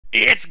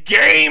It's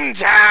game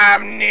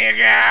time,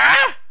 nigga!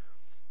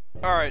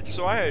 Alright,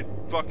 so I had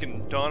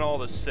fucking done all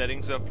the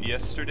settings up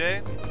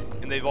yesterday,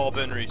 and they've all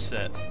been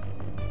reset.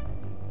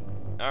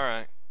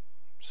 Alright,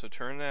 so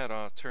turn that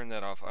off, turn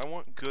that off. I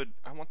want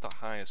the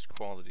highest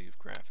quality of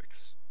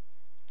graphics.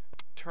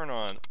 Turn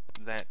on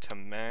that to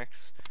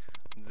max.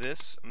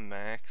 This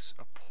max,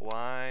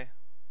 apply.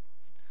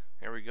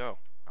 There we go.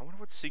 I wonder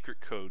what secret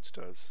codes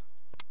does.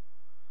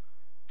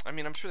 I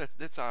mean, I'm sure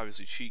that's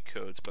obviously cheat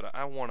codes, but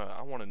I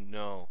wanna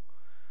know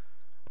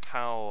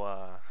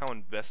how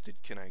invested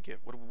can I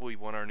get? What do we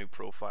want our new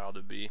profile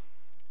to be?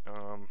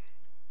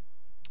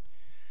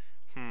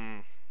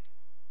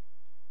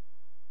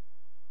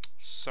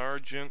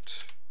 Sergeant.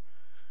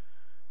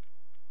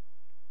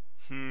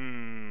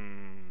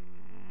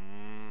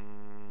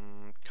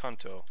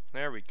 Cunto.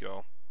 There we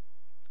go.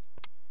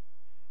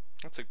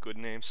 That's a good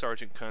name.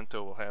 Sergeant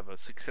Cunto will have a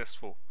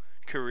successful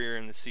career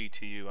in the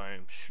CTU, I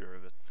am sure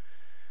of it.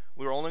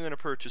 We're only going to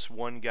purchase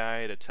one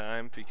guy at a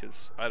time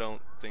because I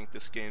don't think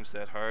this game's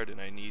that hard and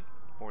I need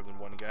more than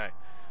one guy.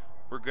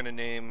 We're going to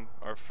name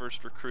our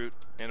first recruit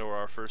and or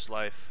our first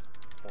life.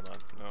 Hold on,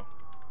 no.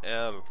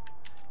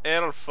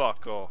 El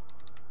Fucko.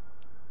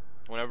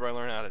 Whenever I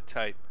learn how to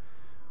type.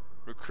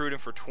 Recruit him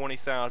for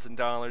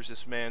 $20,000.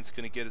 This man's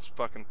going to get his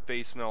fucking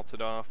face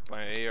melted off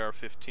by an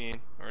AR-15,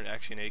 or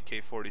actually an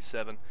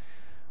AK-47.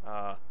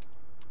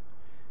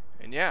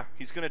 And yeah,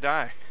 he's going to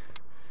die.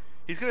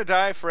 He's gonna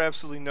die for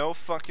absolutely no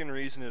fucking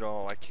reason at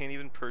all. I can't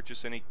even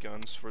purchase any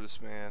guns for this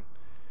man.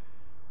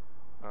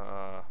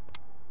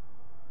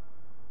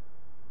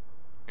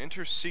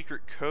 Enter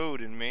secret code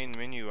in main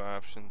menu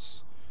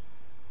options.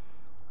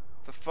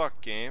 What the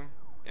fuck, game?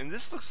 And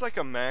this looks like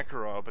a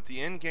Makarov, but the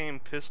in-game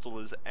pistol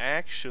is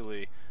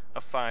actually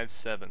a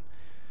 5.7.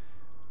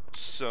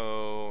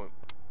 So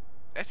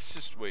that's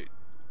just wait.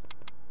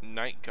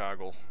 Night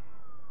goggle.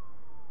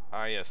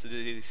 Ah yes, it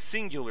is a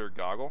singular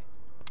goggle.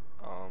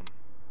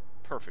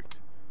 Perfect.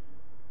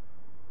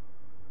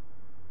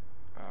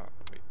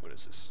 Wait, what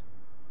is this?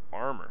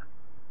 Armor.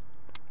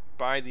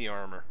 Buy the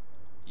armor.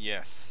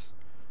 Yes.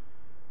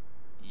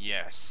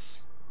 Yes.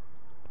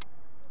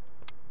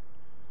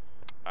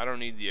 I don't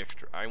need the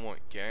extra. I want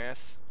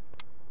gas.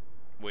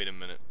 Wait a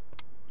minute.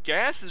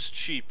 Gas is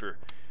cheaper.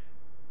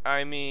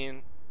 I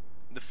mean,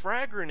 the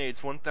frag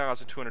grenade's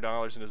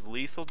 $1,200 and is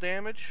lethal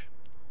damage.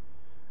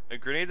 A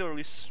grenade that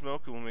releases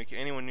smoke will make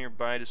anyone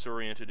nearby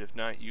disoriented if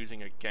not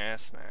using a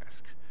gas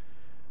mask.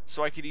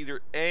 So I could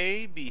either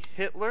A, be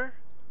Hitler,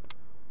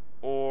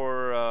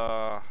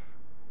 or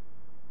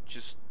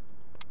just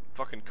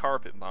fucking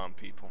carpet bomb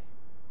people.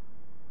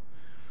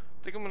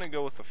 I think I'm gonna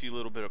go with a few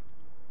little bit of...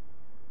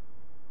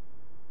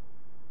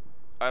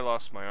 I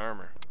lost my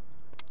armor.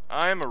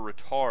 I'm a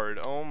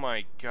retard. Oh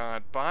my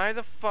god. Buy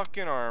the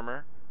fucking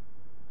armor.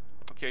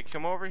 Okay,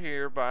 come over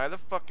here. Buy the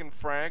fucking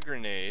frag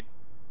grenade.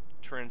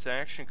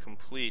 Transaction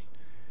complete.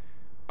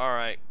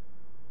 Alright.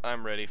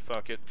 I'm ready.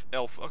 Fuck it.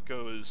 El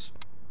Fucko is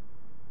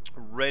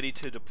ready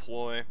to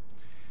deploy.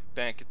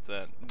 Back at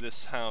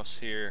this house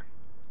here.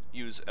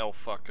 Use El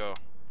Fucko.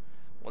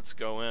 Let's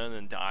go in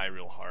and die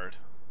real hard.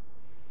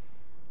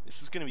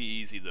 This is gonna be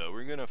easy though.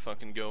 We're gonna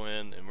fucking go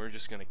in and we're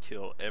just gonna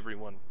kill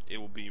everyone. It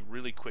will be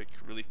really quick,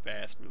 really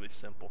fast, really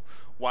simple.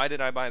 Why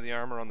did I buy the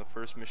armor on the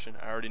first mission?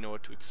 I already know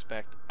what to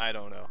expect. I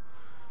don't know.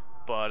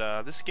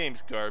 But this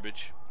game's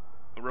garbage.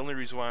 The only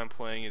reason why I'm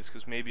playing is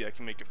because maybe I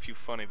can make a few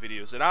funny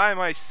videos that I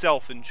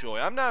myself enjoy.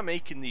 I'm not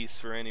making these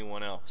for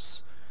anyone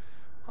else.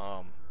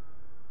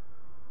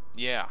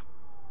 Yeah.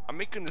 I'm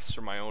making this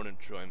for my own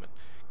enjoyment.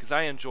 Because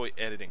I enjoy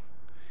editing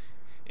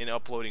and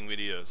uploading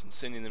videos and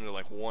sending them to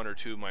like one or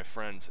two of my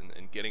friends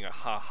and getting a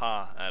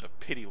ha-ha out of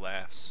pity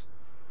laughs.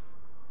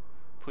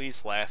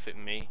 Please laugh at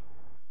me.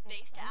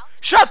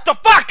 Shut the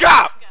fuck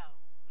up!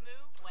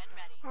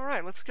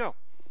 Alright, let's go.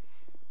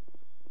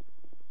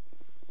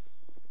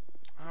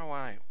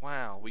 Alright,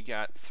 wow, we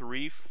got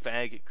 3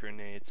 faggot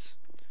grenades.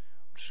 I'm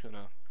just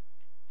gonna...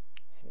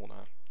 Hold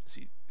on.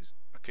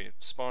 Okay,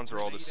 spawns are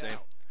all the same.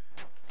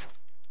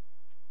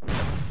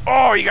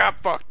 Oh, you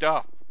got fucked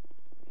up!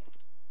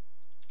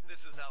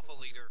 This is Alpha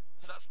Leader.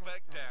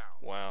 Suspect down.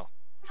 Wow.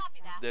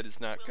 That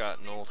has not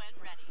gotten old.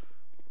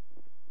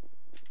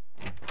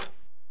 He's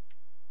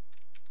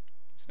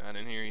not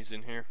in here, he's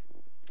in here.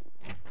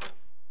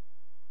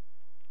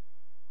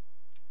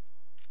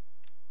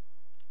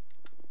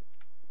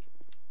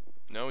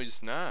 No,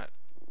 he's not.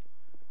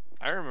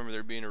 I remember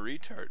there being a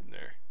retard in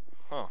there.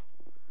 Huh.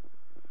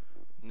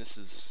 And this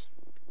is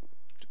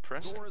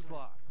depressing. Door is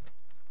locked.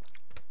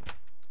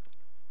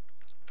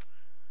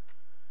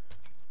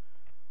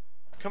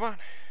 Come on.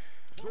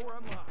 Door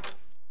unlocked.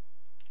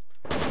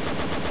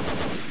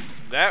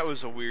 That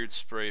was a weird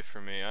spray for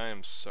me. I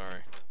am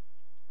sorry.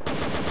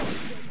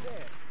 Stay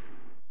dead.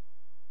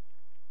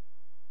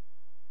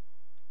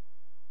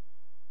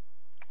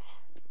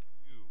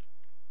 You.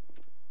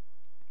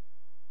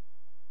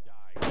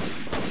 Die.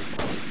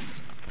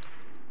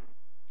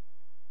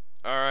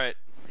 Alright.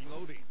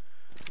 Reloading.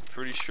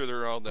 Pretty sure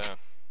they're all down.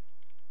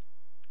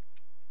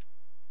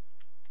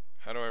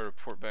 How do I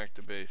report back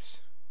to base?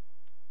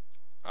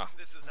 Ah.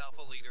 This is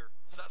Alpha Leader.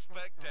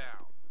 Suspect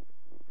down.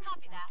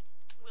 Copy that.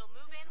 We'll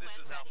move in This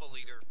when is ready. Alpha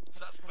Leader.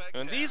 Suspect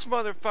And down. these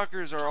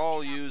motherfuckers are all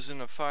Copy, Alpha using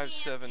Team. a 5.7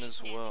 EMT as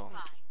standing well. by.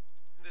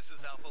 This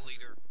is Alpha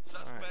Leader.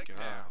 Suspect God.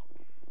 down.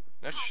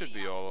 That Copy, should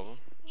be Alpha all of them.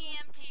 Team.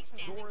 EMT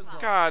standing Door is by.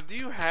 locked. God, do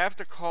you have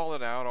to call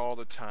it out all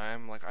the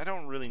time? Like, I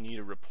don't really need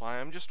a reply.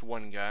 I'm just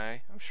one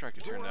guy. I'm sure I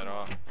could turn that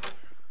off.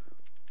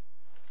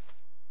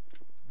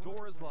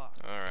 Door is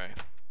locked. Alright.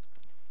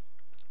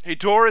 Hey,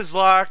 door is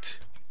locked.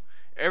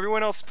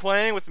 Everyone else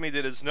playing with me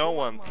that is no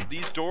one.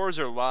 These doors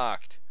are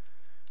locked.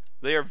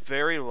 They are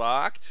very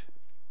locked.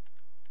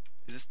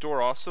 Is this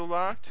door also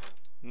locked?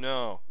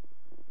 No.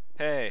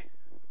 Hey.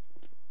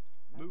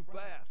 Move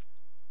fast.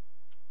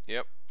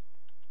 Yep.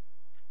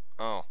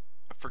 Oh.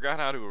 I forgot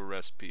how to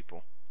arrest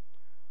people.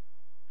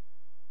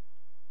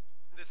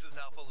 This is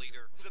Alpha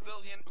Leader.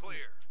 Civilian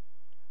clear.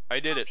 I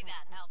did it. Copy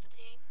that, Alpha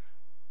Team.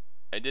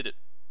 I did it.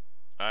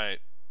 I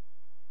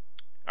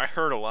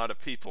hurt a lot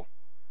of people.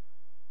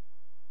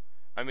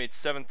 I made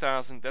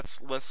 7,000. That's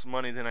less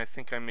money than I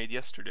think I made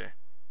yesterday.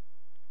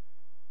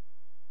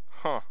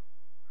 Huh.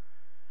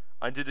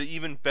 I did an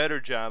even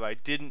better job. I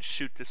didn't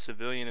shoot the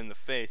civilian in the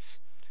face.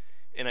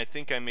 And I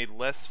think I made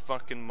less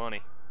fucking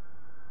money.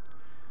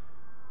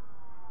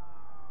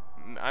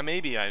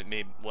 Maybe I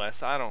made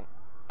less. I don't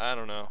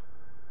know.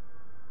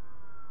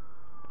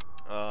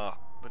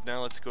 But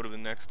now let's go to the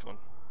next one.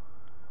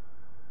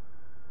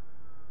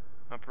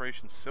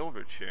 Operation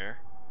Silverchair.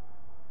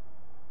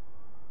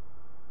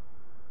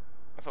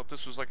 I thought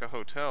this was like a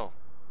hotel.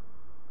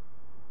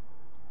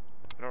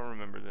 I don't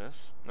remember this.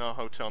 No,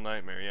 Hotel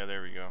Nightmare. Yeah,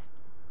 there we go.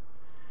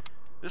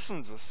 This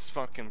one's a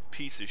fucking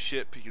piece of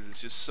shit because it's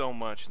just so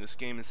much, and this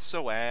game is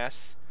so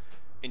ass,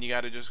 and you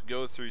gotta just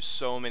go through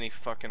so many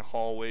fucking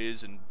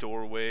hallways and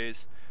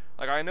doorways.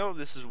 Like, I know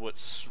this is what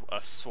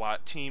a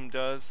SWAT team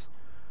does,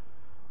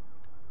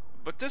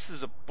 but this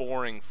is a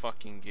boring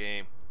fucking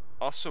game.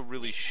 Also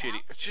really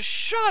shitty. Just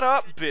shut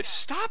up, bitch!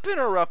 Stop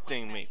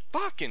interrupting me!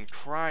 Fucking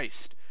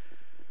Christ!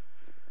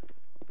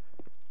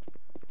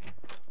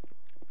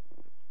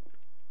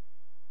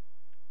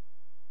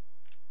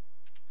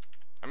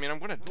 I mean, I'm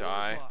gonna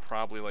die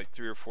probably like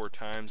 3 or 4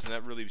 times, and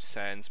that really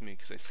saddens me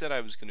because I said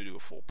I was gonna do a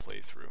full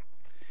playthrough.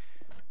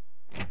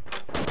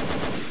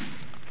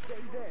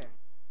 Stay there.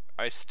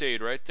 I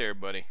stayed right there,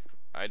 buddy.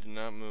 I did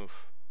not move.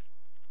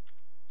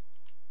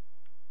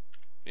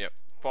 Yep,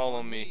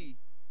 follow me.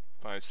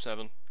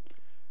 5-7.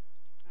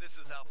 This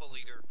is Alpha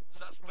Leader.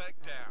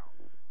 Suspect down.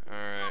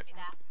 Alright. Copy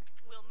that.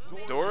 We'll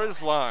move in Door when is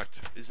ready. locked.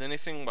 Is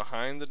anything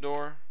behind the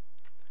door?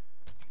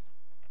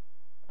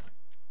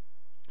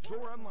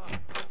 Door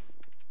unlocked.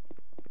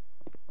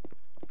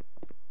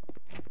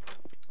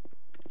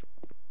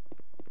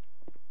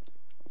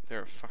 There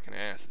are fucking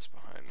asses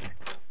behind me.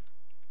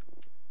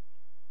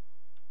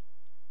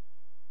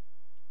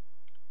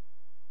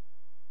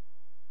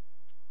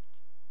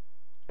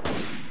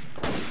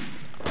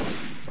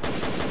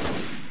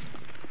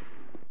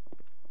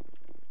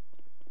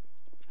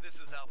 This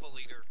is Alpha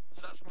Leader.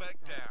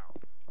 Suspect down.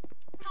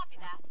 Copy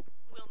that.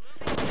 We'll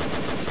move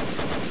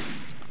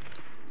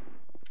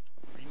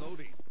in.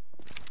 Reloading.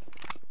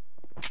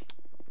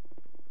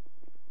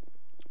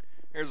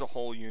 There's a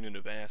whole unit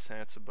of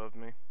asshats above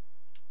me.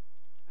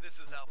 This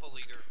is Alpha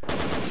Leader.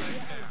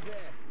 Suspect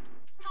down.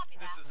 Copy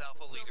that. This is Alpha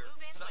We'll Leader. move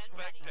in when Suspect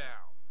ready.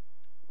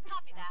 down.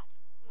 Copy that.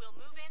 We'll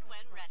move in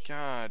when ready.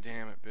 God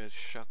damn it, bitch.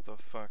 Shut the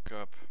fuck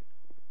up.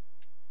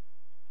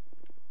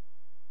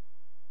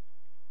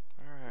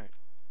 Alright.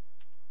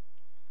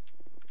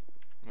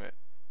 Wait.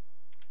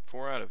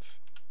 4 out of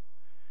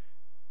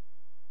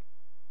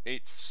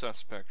 8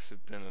 suspects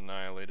have been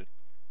annihilated.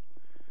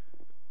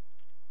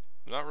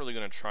 I'm not really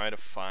going to try to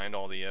find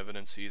all the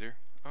evidence either.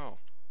 Oh,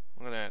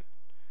 look at that.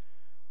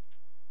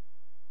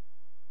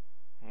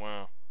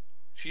 Wow.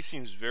 She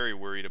seems very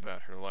worried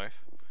about her life.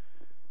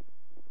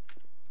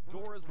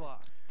 Door is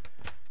locked.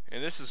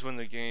 And this is when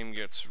the game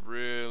gets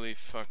really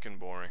fucking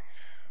boring.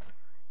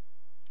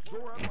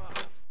 Door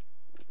unlocked.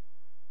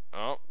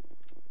 Oh,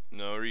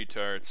 no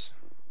retards.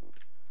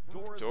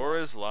 Door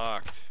is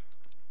locked.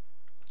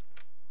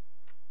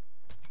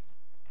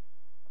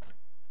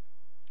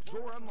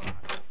 Door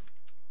unlocked.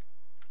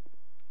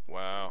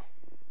 Wow.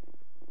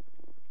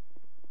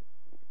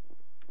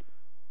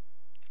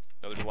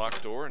 Another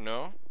locked door?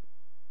 No?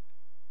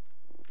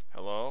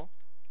 Hello?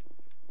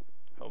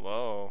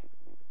 Hello?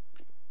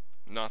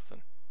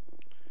 Nothing.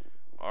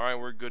 Alright,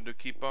 we're good to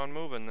keep on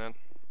moving then.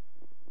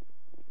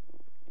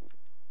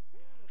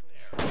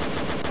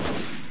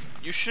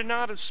 You should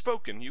not have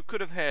spoken. You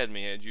could have had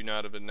me had you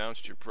not have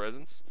announced your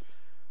presence.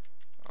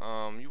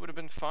 You would have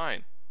been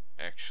fine,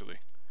 actually.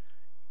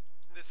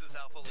 This is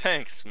Alpha Leader.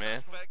 Thanks, man.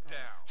 Suspect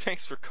down.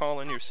 Thanks for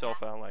calling Copy yourself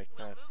that. out like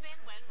We'll that. move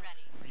in when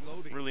ready.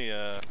 Reloading.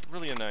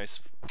 Really a nice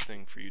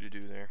thing for you to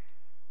do there,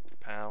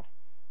 pal.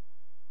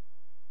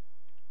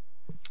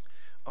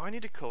 Oh, I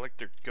need to collect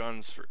their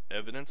guns for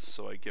evidence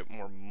so I get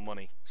more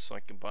money, so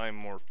I can buy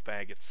more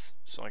faggots,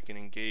 so I can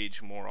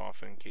engage more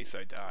often in case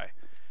I die,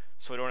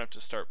 so I don't have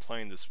to start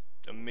playing this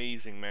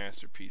amazing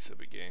masterpiece of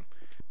a game.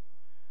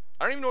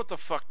 I don't even know what the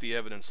fuck the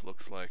evidence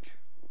looks like.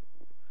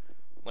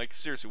 Like,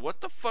 seriously,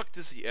 what the fuck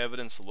does the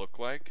evidence look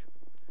like?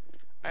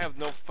 I have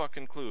no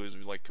fucking clue. Is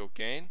it like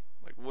cocaine?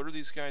 Like, what are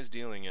these guys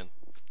dealing in?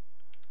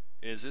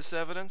 Is this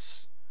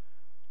evidence?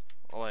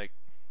 Like,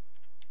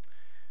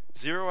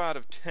 0 out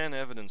of 10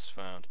 evidence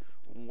found.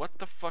 What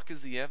the fuck is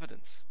the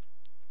evidence?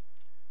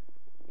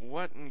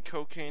 What in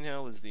cocaine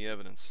hell is the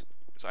evidence?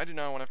 So I do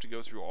not want to have to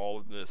go through all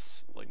of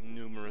this, like,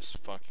 numerous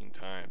fucking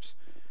times.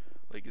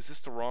 Like, is this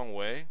the wrong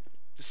way?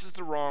 This is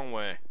the wrong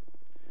way.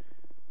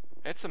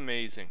 That's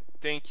amazing.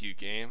 Thank you,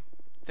 game.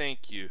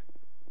 Thank you.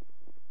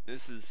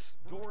 This is...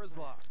 Door is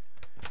locked.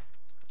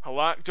 A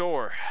locked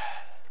door.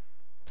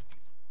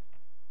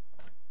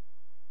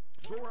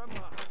 Door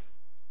unlocked.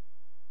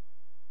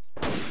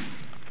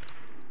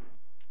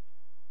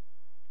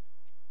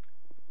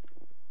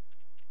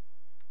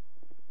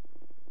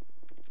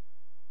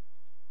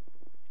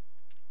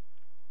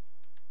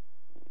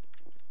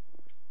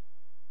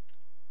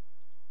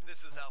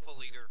 This is Alpha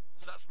Leader.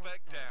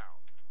 Suspect down.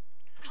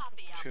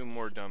 Copy, Alpha 2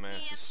 more team.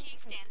 dumbasses. EMT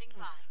standing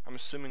by. I'm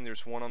assuming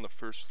there's one on the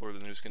first floor,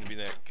 then there's going to be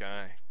that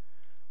guy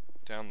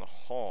down the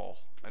hall.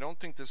 I don't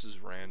think this is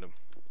random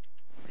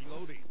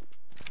Reloading.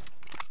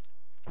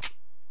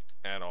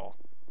 at all.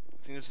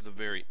 I think this is the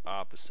very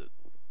opposite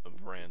of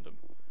random.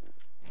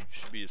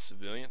 Should be a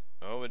civilian.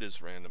 Oh, it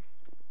is random.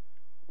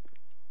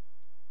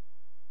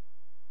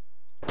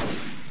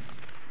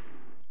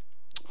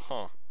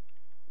 Huh.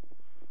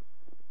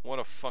 What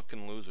a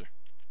fucking loser.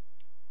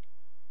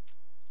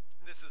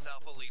 This is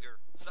Alpha Leader.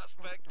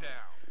 Suspect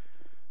down.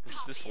 Is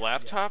Copy, this Alpha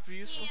laptop team.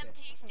 useful?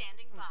 EMT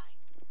standing by.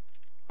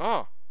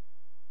 Oh.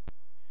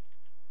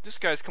 This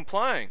guy's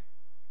complying.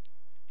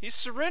 He's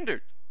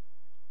surrendered.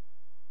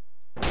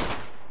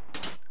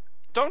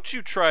 Don't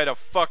you try to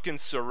fucking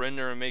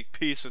surrender and make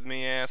peace with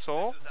me,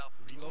 asshole. This is Alpha.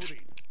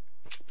 Reloading.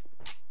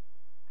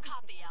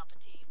 Copy, Alpha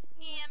team.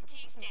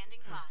 EMT standing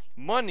by.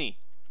 Money.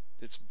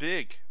 It's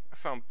big. I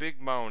found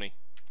big money.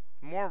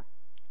 More.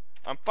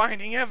 I'm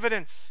finding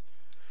evidence.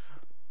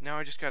 Now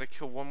I just gotta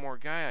kill one more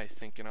guy, I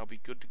think, and I'll be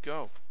good to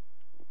go.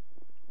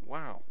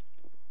 Wow.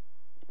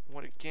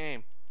 What a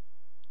game.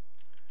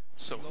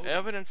 So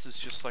evidence is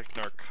just like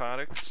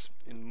narcotics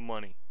and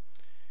money.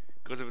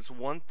 Because if it's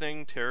one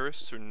thing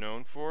terrorists are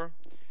known for,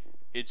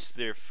 it's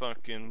their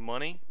fucking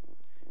money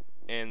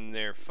and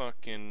their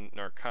fucking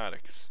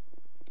narcotics.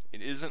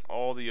 It isn't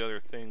all the other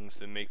things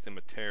that make them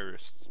a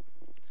terrorist.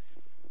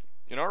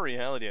 In our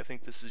reality, I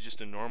think this is just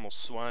a normal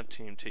SWAT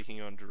team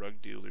taking on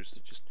drug dealers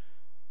that just...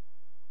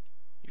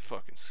 You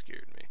fucking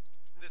scared me.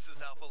 This is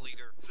Alpha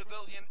Leader.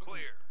 Civilian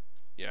clear.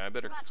 Yeah, I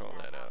better Roger call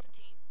that out. Alpha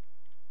team.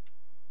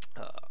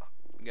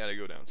 We gotta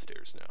go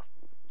downstairs now.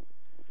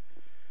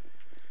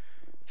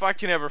 If I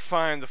can ever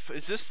find the...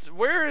 Is this...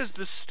 Where is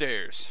the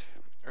stairs?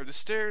 Are the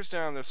stairs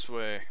down this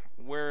way?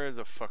 Where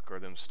the fuck are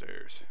them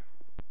stairs?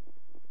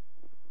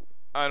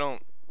 I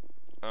don't...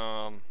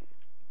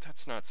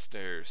 That's not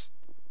stairs.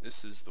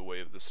 This is the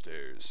way of the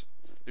stairs.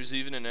 There's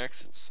even an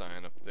exit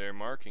sign up there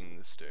marking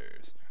the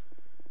stairs.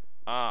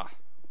 Ah,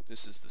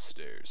 this is the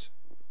stairs.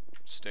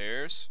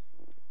 Stairs?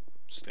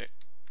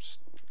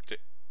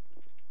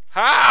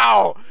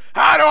 How?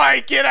 How do I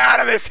get out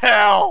of this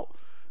hell?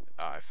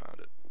 Ah, I found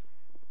it.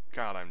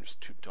 God, I'm just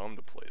too dumb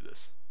to play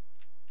this.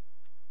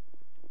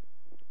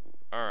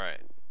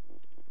 Alright.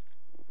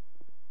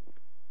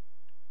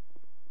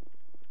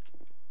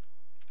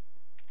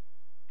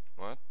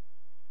 What?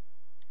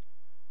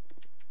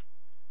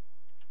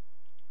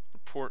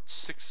 Report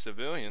 6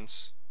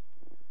 civilians.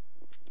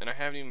 And I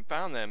haven't even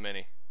found that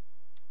many.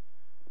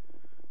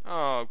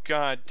 Oh,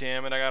 god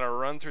damn it. I gotta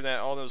run through that,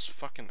 all those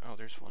fucking... Oh,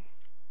 there's one.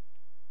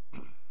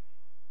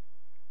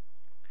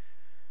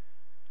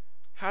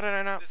 How did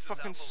I not This is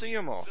fucking Alpha see Leader.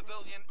 them all?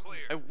 Civilian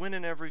clear. I went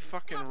in every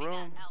fucking Copy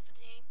room. that, Alpha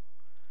team.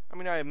 I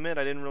mean, I admit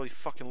I didn't really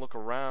fucking look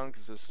around,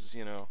 because this is,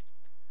 you know,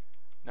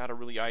 not a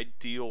really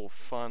ideal,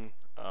 fun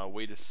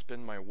way to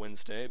spend my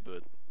Wednesday,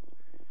 but...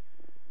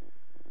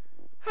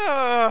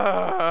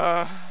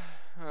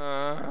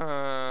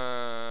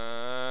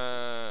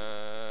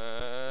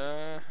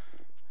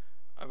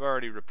 I've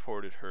already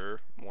reported her.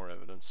 More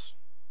evidence.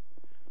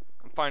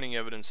 I'm finding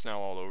evidence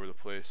now all over the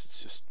place.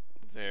 It's just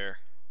there.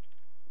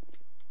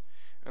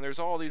 And there's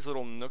all these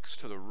little nooks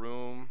to the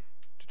room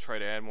to try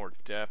to add more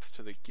depth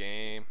to the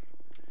game.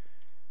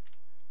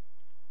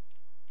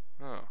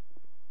 Oh.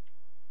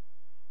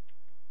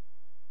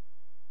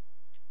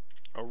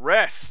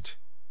 Arrest!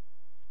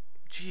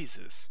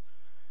 Jesus.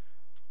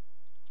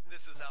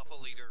 This is Alpha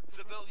Leader.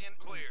 Civilian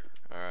clear.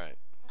 Alright.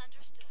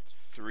 Understood.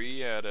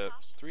 3 out of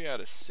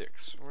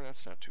 6. Well,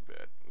 that's not too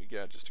bad. We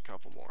got just a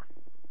couple more.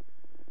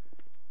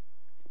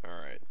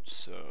 Alright,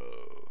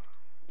 so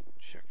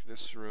check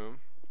this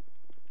room.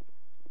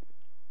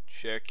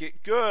 Check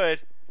it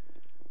good.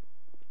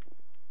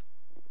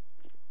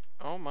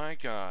 Oh my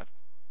god.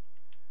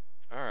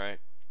 Alright.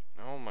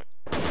 Oh my...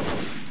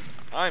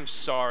 I'm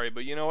sorry,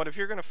 but you know what? If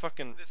you're gonna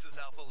fucking... This is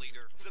Alpha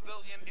Leader.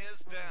 Civilian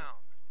is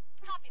down.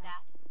 Copy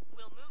that.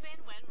 We'll move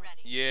in when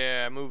ready.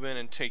 Yeah, move in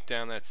and take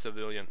down that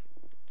civilian.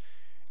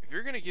 If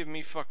you're gonna give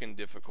me fucking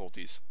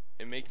difficulties,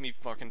 and make me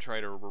fucking try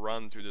to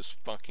run through this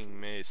fucking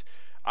maze.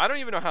 I don't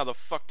even know how the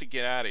fuck to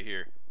get out of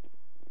here.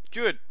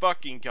 Good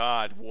fucking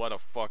god, what a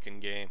fucking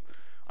game.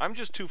 I'm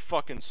just too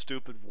fucking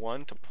stupid,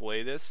 one, to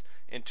play this,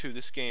 and two,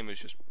 this game is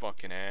just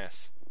fucking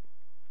ass.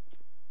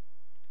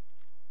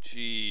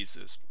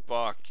 Jesus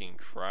fucking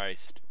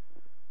Christ.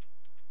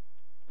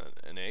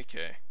 An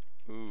AK.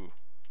 Ooh.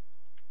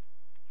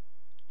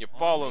 You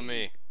follow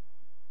me.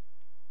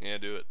 Yeah,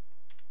 do it.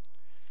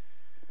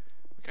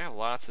 We got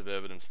lots of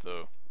evidence,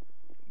 though.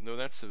 No,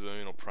 that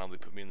civilian will probably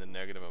put me in the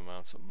negative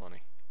amounts of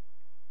money.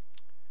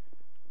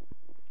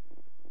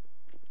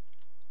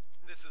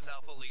 This is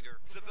Alpha Leader.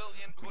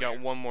 Civilian We clear.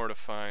 got one more to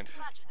find.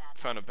 Roger that.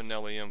 Found a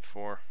Benelli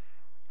M4.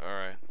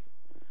 Alright.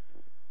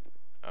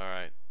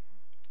 Alright.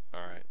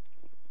 Alright.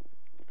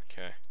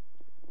 Okay.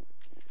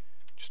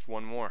 Just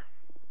one more.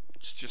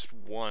 It's just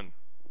one.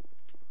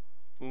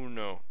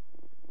 Uno.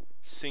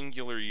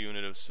 Singular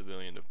unit of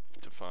civilian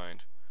to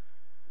find.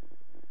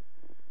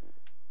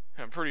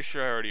 I'm pretty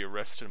sure I already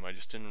arrested him, I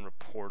just didn't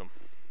report him.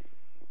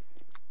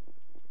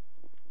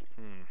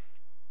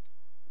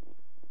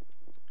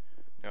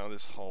 Now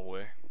this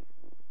hallway.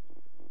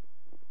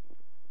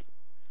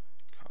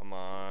 Come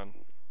on.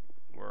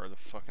 Where are the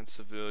fucking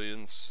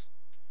civilians?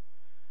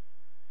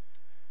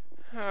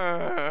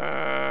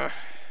 Oh.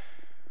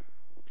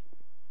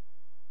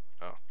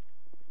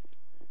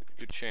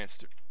 Good chance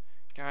to...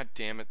 God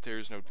damn it,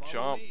 there's no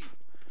jump.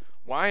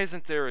 Why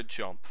isn't there a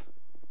jump?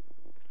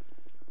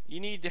 You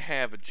need to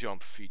have a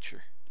jump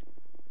feature.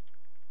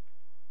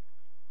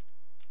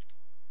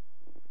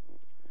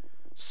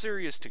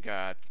 Serious to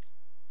God.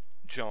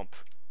 Jump.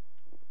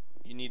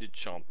 You need to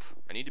jump.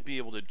 I need to be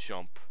able to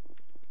jump.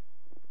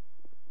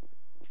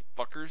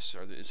 Fuckers?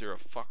 Is there a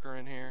fucker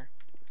in here?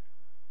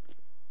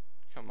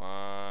 Come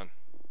on.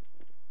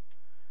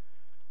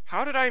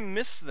 How did I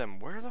miss them?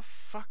 Where the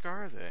fuck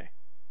are they?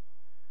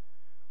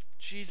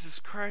 Jesus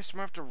Christ, I'm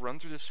gonna have to run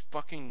through this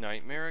fucking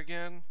nightmare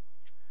again?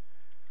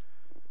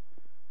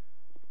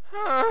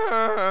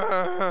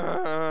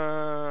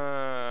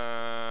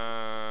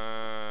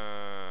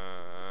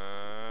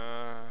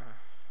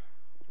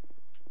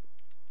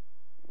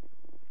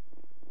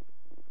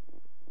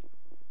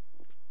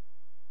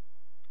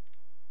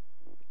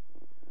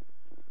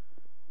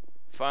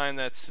 Find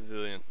that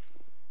civilian.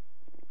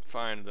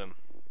 Find them.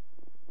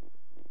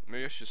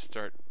 Maybe I should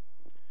start...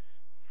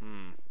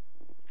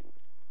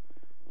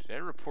 Did I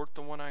report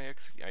the one I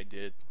executed? I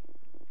did.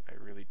 I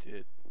really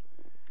did.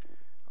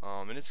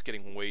 And it's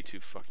getting way too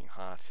fucking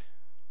hot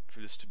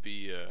for this to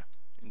be a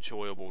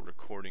enjoyable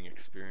recording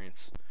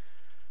experience.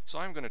 So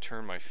I'm gonna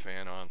turn my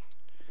fan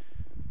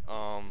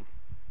on.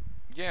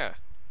 Yeah.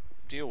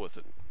 Deal with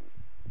it.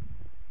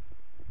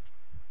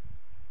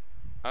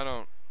 I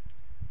don't...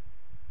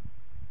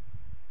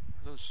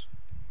 Are those...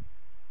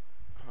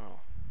 Oh.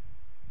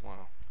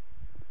 Wow.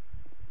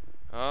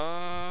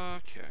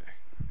 Okay.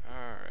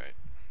 Alright.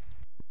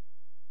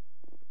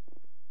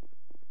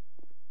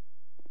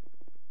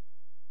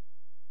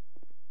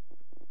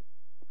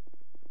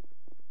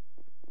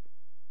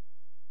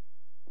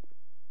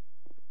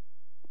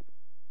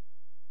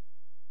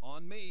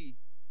 On me.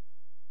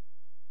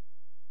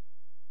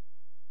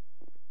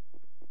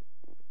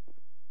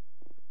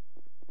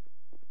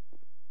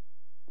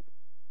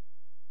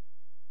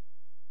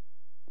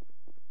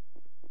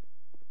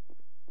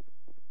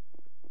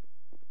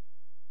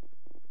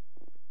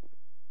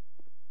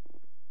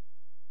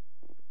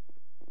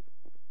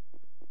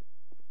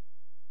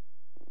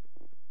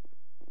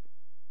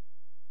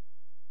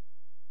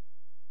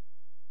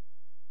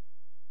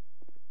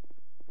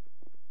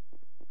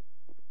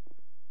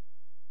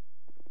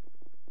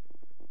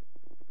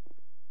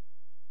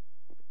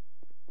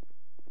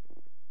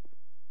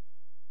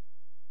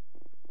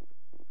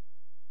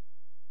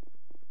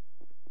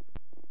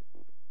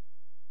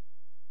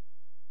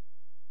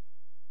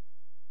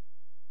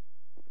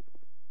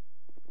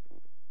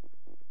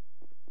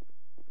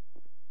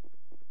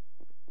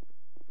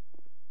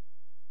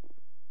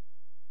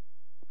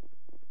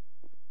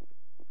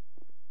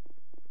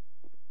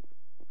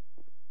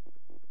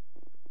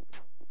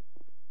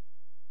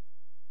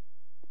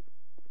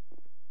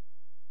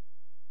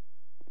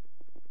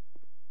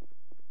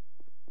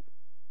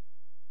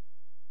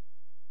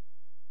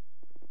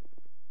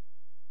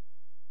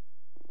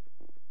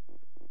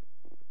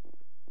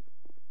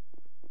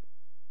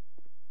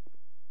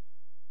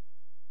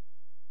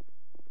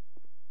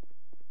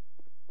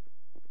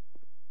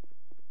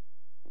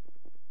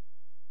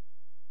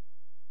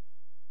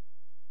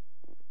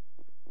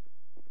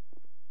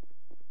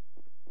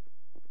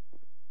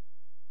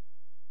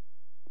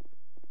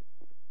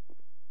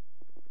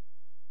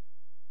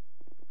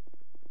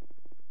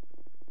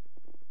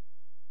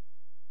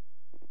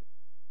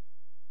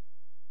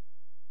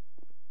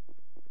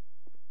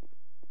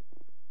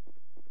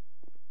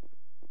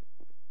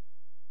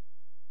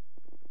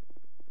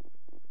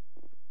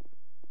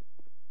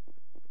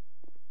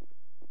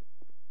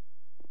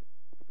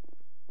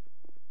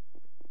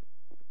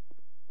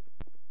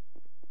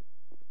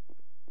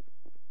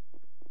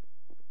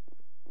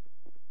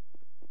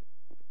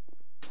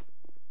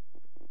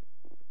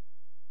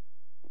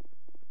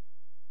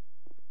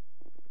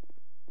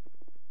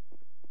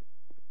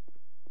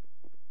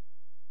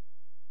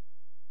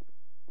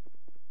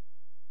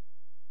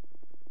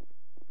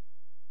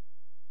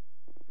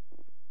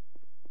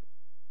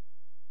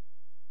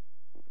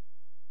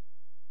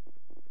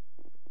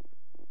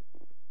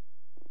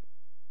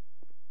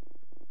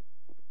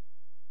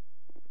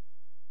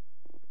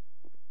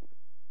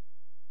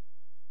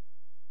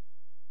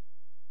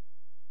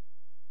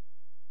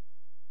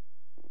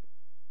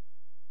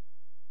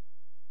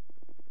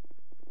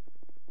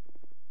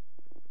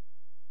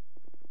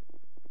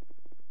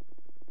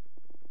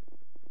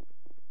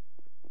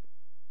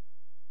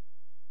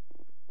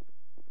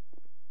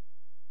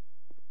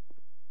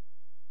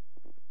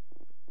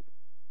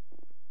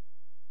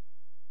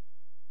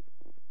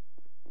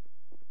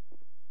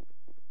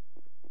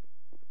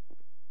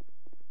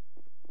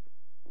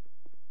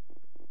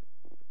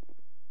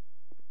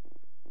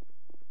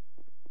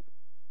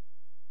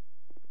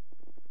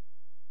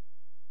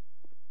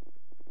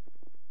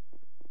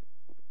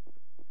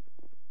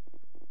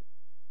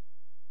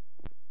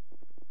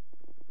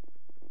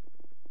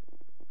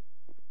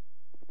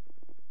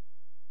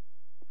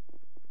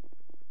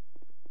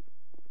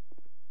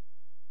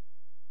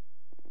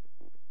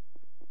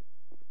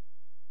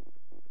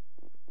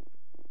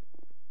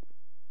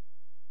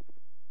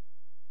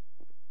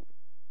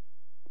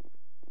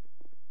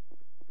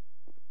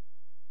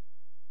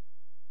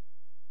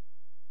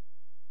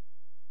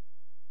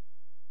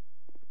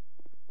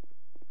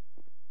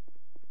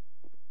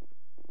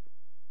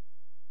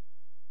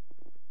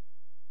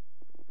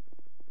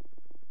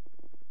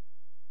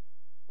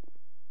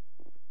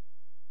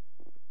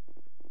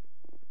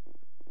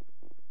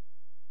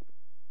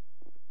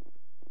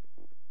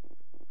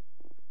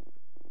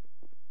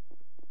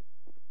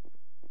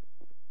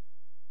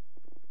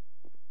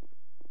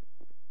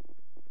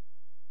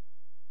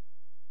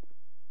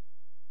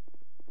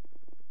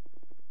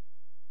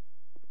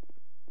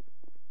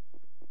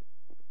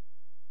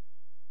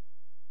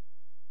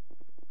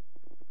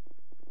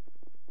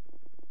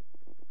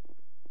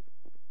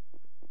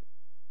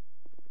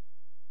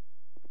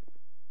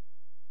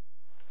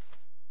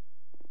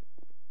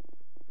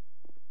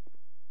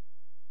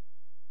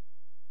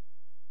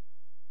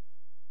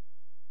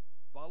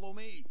 Follow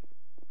me.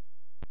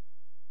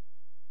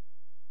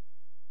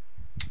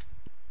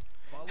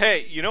 Follow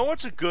Hey, me. you know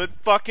what's a good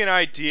fucking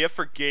idea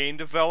for game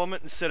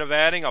development instead of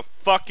adding a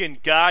fucking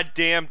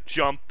goddamn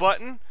jump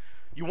button?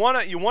 You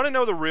wanna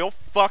know the real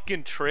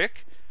fucking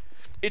trick?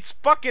 It's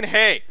fucking,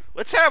 hey,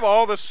 let's have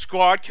all the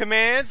squad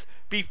commands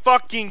be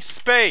fucking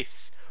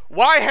space.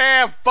 Why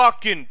have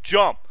fucking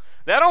jump?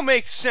 That'll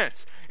make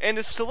sense. And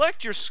to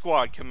select your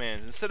squad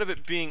commands, instead of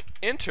it being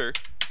enter,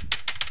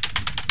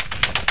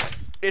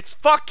 it's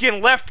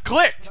fucking left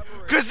click.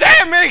 Cause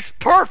that makes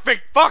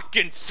perfect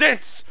fucking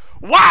sense.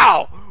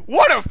 Wow!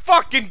 What a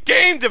fucking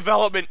game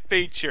development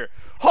feature.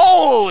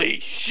 Holy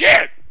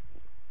shit!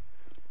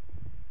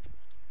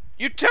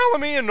 You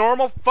telling me a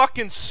normal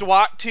fucking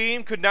SWAT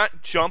team could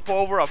not jump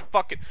over a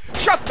fucking...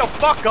 Shut the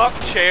fuck up,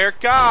 chair.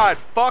 God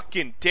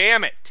fucking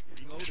damn it.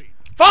 Reloading.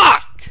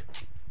 Fuck!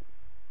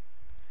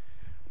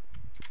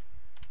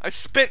 I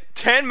spent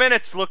 10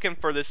 minutes looking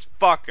for this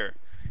fucker,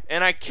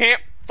 and I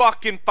can't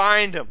fucking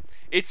find him.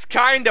 It's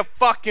kinda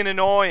fucking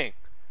annoying.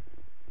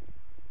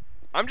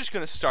 I'm just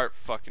gonna start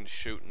fucking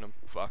shooting him.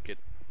 Fuck it.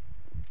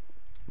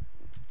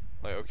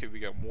 Like, okay, we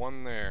got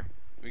one there.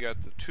 We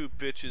got the two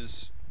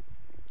bitches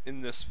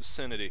in this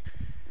vicinity.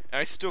 And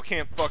I still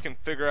can't fucking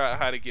figure out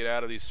how to get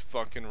out of these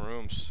fucking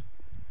rooms.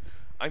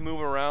 I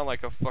move around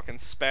like a fucking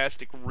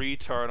spastic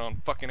retard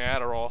on fucking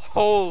Adderall.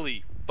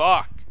 Holy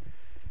fuck.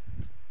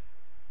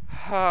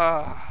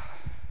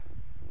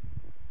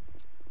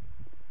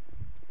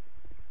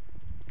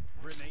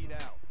 Grenade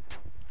out.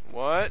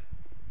 What?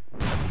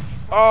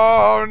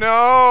 Oh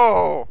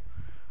no!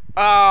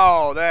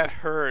 Oh, that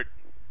hurt.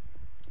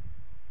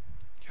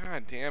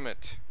 God damn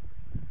it.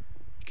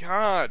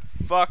 God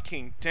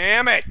fucking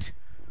damn it!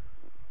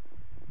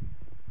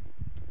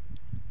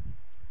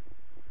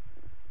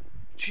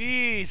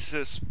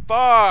 Jesus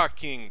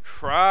fucking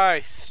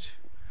Christ.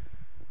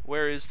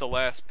 Where is the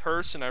last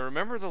person? I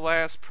remember the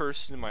last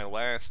person in my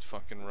last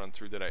fucking run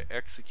through that I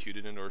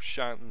executed and or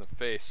shot in the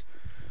face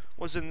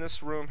was in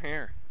this room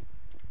here.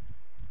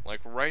 Like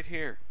right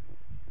here.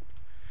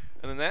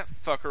 And then that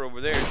fucker over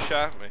there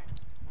shot me.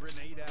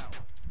 Grenade out.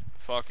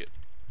 Fuck it.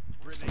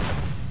 Grenade.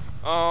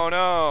 Oh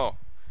no!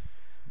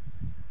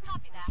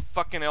 Copy that.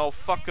 Fucking El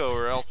Fucko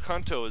or El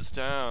Cunto is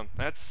down.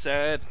 That's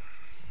sad.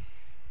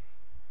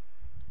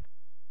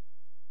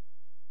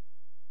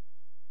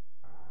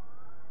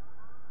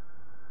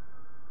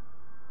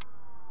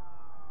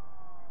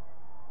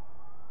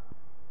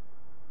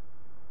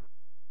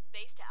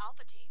 Base to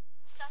Alpha Team.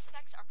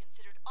 Suspects are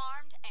considered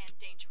armed and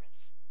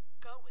dangerous.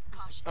 Go with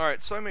caution.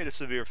 Alright, so I made a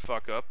severe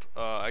fuck up.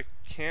 I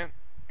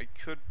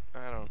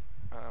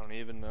don't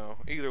even know.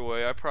 Either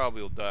way, I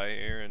probably will die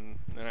here, and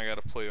then I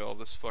gotta play all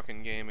this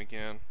fucking game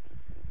again.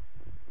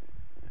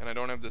 And I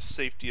don't have the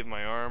safety of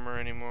my armor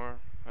anymore.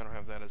 I don't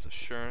have that as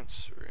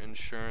assurance or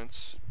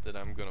insurance that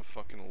I'm gonna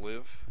fucking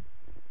live.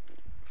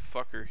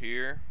 Fucker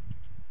here.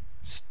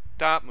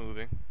 Stop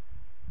moving.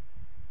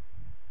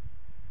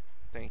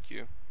 Thank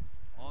you.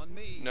 On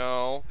me.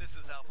 No. This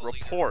is Alpha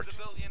Report. Leader.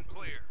 Civilian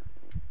clear.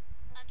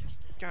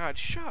 Understood. God,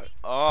 shut Proceed with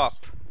up.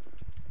 caution.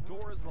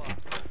 Door is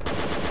locked.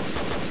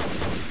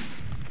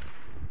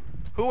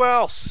 Who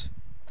else?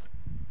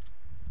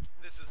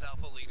 This is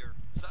Alpha Leader.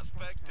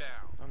 Suspect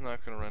down. I'm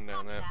not gonna run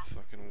down Copy that that.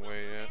 fucking We'll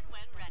way move yet. in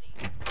when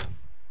ready.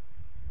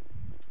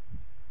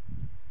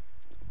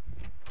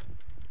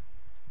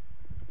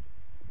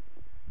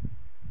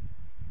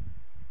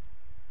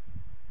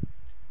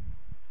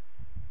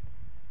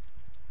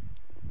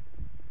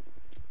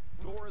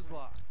 Door is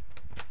locked.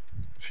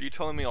 So you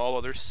telling me all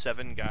other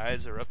 7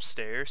 guys are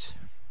upstairs?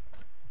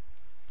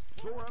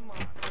 Door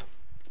unlocked.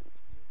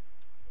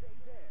 Stay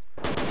there.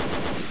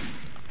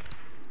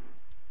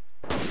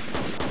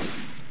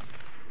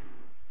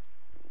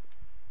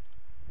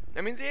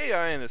 I mean, the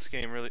AI in this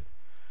game really...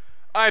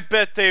 I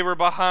bet they were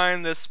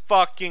behind this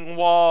fucking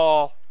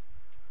wall.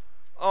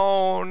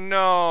 Oh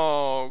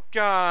no.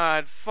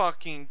 God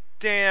fucking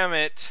damn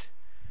it.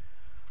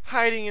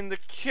 Hiding in the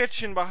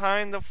kitchen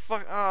behind the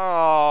fuck...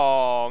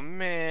 Oh,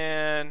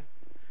 man.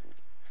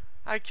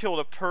 I killed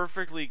a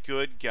perfectly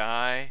good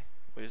guy.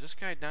 Wait, is this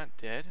guy not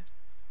dead?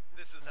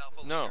 This is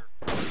Alpha No. Leader.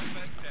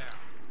 Suspect down.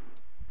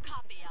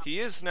 Copy Alpha He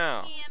is Team.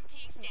 now.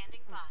 EMT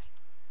standing by.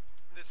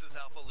 This is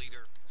Alpha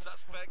Leader.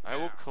 Suspect down. I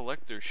will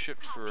collect their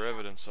shit Copy for Alpha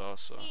evidence Team.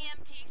 also.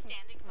 EMT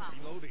standing by.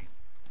 Reloading.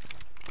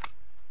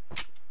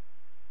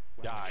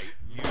 Die.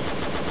 You.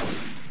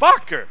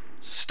 Fucker!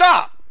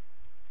 Stop!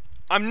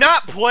 I'm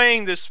not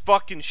playing this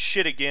fucking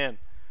shit again.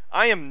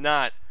 I am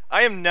not.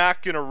 I am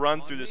not gonna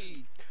run On through this.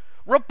 me.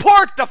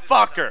 Report the This is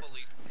fucker! Alpha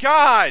Leader.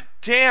 God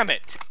damn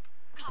it!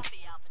 Copy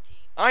Alpha Team.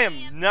 I am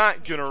EMT not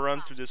standing gonna run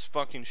by. through this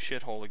fucking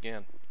shithole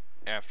again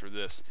after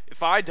this.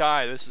 If I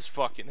die, this is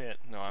fucking it.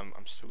 No, I'm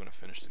still gonna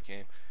finish the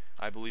game.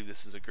 I believe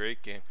this is a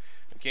great game.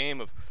 A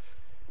game of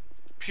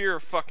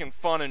pure fucking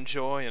fun and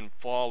joy and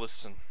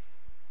flawless and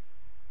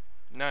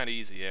not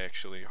easy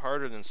actually.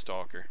 Harder than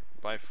Stalker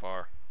by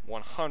far.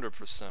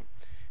 100%.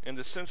 And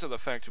the sense of the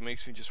fact it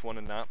makes me just want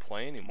to not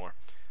play anymore.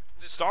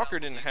 This is Stalker Alpha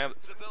didn't Leader. have...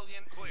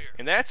 Civilian clear.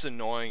 And that's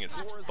annoying as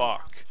Roger that,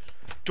 fuck. Alpha Team.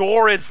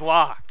 Door is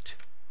locked.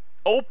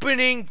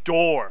 Opening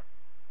door.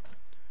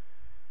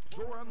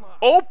 Door unlocked.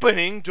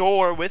 Opening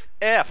door with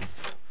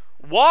F.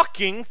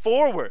 Walking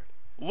forward.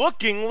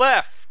 Looking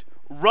left.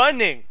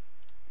 Running.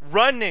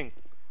 Running.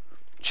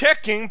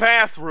 Checking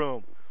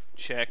bathroom.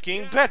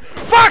 Checking bed.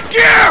 Fuck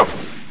you!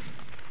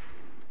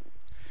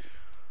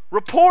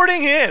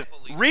 Reporting in.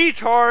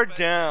 Retard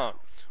down.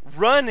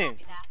 Running.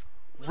 Copy that.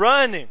 We'll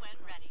Running. move in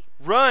when ready.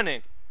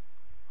 Running.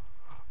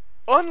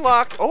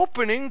 Unlock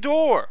opening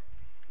door.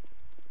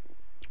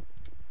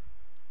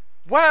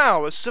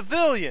 Wow, a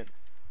civilian.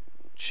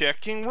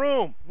 Checking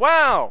room.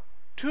 Wow,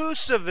 2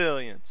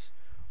 civilians.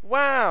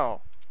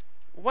 Wow.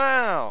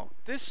 Wow,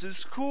 this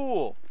is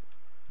cool.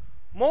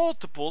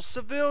 Multiple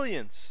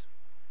civilians.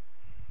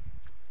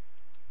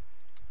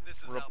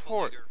 This is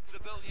Report. Alpha Leader.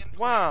 Civilian clear.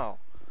 Wow.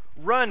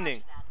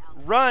 Running. Roger that,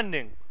 Alpha.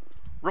 Running.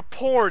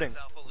 Reporting. This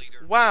is Alpha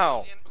Leader.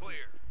 Wow. Civilian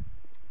clear.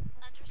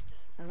 Understood.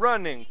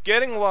 Running. Proceed.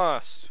 Getting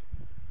lost.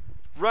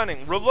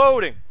 Running.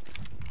 Reloading.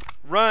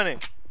 Running.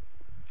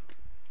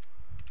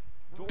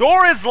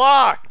 Door is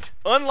locked.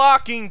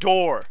 Unlocking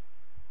door.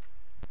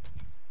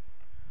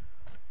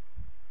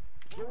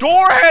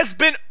 Door has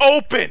been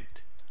opened.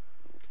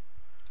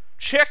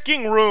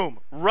 Checking room.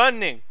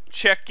 Running.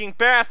 Checking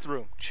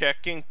bathroom.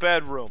 Checking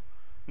bedroom.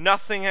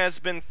 Nothing has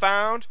been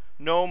found.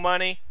 No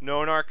money.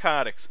 No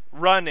narcotics.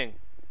 Running.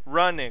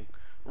 Running.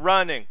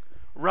 Running.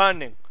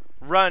 Running.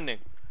 Running.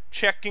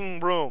 Checking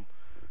room.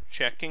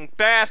 Checking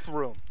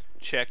bathroom.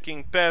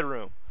 Checking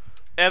bedroom.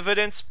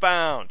 Evidence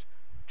found.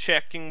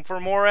 Checking for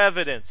more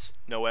evidence.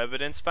 No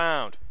evidence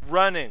found.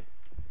 Running.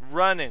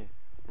 Running.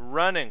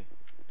 Running.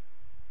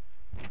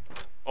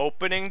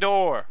 Opening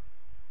door.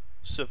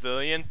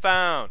 Civilian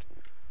found.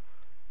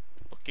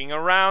 Looking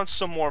around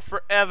some more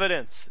for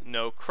evidence.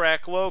 No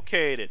crack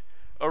located.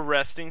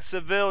 Arresting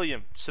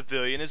civilian.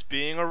 Civilian is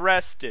being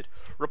arrested.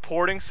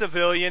 Reporting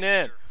civilian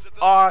in.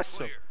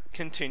 Awesome.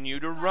 Continue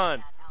to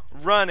run.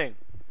 Running.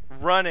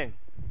 Running.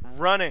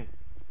 Running.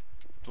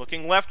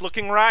 Looking left,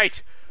 looking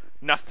right.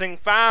 Nothing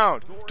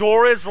found.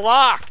 Door is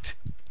locked.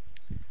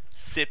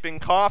 Sipping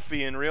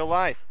coffee in real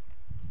life.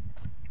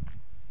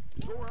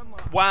 Door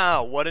unlocked.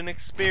 Wow, what an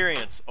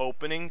experience.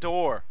 Opening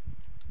door.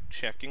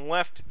 Checking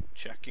left.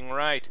 Checking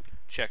right.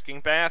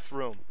 Checking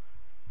bathroom.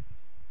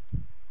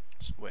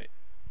 Wait.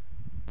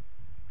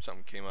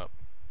 Something came up.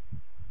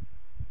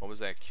 What was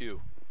that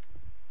cue?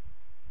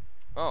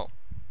 Oh,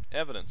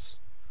 evidence.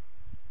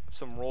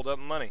 Some rolled up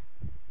money.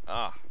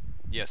 Ah,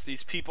 yes,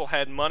 these people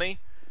had money.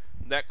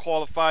 That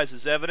qualifies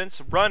as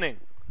evidence. Running.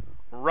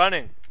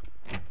 Running.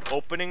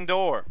 Opening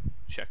door.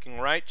 Checking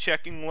right,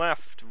 checking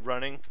left.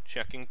 Running.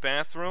 Checking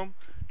bathroom.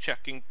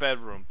 Checking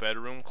bedroom.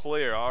 Bedroom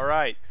clear.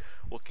 Alright.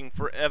 Looking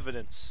for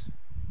evidence.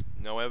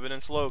 No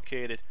evidence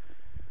located.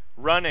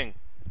 Running.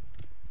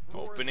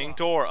 Opening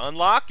door.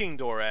 Unlocking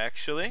door,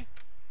 actually.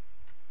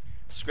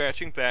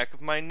 Scratching back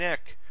of my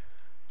neck.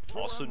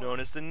 Also known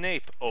as the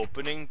nape.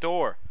 Opening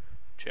door.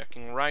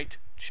 Checking right.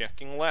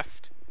 Checking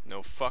left.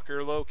 No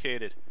fucker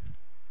located.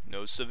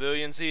 No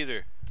civilians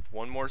either.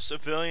 One more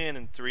civilian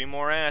and 3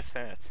 more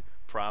asshats.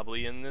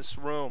 Probably in this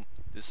room.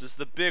 This is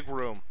the big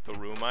room. The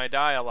room I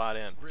die a lot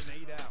in.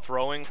 Grenade out.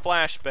 Throwing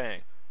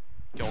flashbang.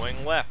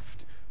 Going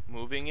left.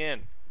 Moving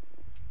in.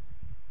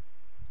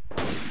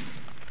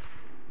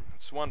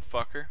 That's one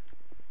fucker.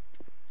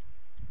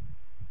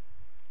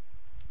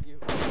 You.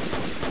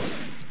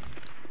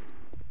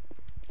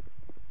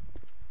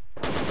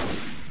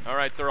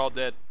 Alright, they're all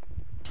dead.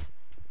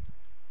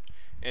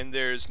 And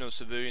there's no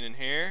civilian in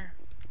here.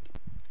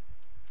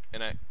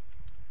 And I...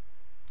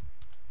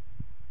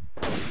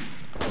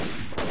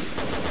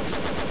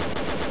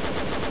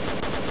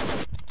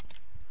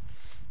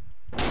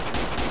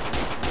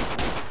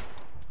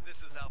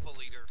 This is Alpha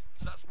Leader.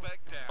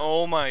 Suspect down.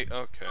 Oh my...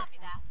 Okay. Copy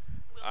that.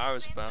 We'll I move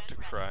was in about to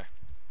when ready. cry.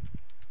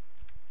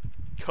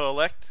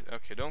 Collect?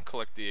 Okay, don't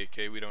collect the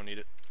AK. We don't need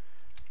it.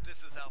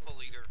 This is Alpha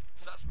Leader.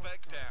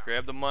 Suspect down.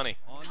 Grab the money.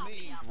 On Copy,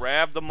 me. Alpha.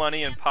 Grab the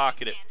money and EMT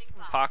pocket it. standing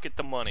by. Pocket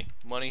the money.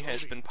 Money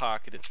has been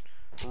pocketed.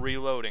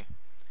 Reloading.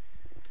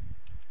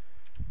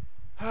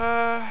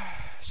 So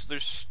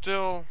there's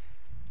still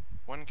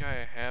one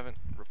guy I haven't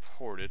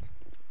reported.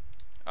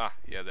 Ah,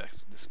 yeah,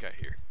 that's this guy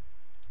here.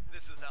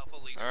 This is Alpha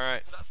Leader.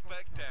 Alright.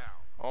 Suspect down.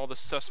 All the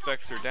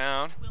suspects Copy are that.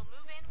 down. We'll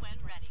move in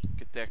when ready.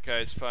 Get that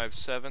guy's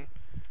 5-7.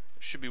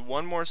 Should be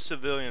one more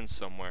civilian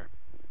somewhere.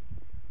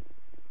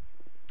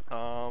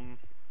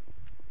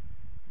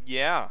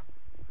 Yeah.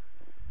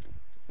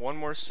 One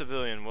more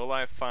civilian. Will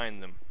I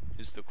find them?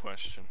 Is the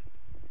question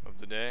of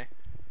the day.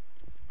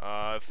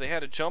 If they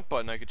had a jump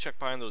button, I could check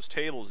behind those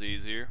tables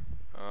easier.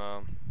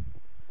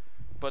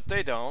 But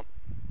they don't.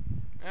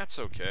 That's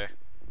okay.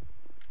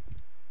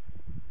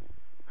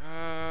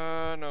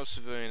 No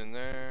civilian in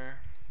there.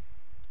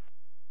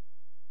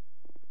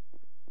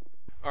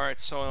 Alright,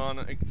 so on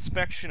an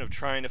inspection of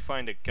trying to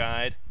find a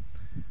guide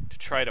to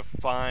try to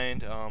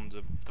find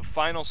the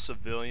final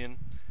civilian,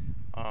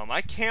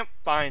 I can't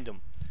find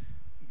him.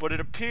 But it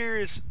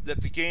appears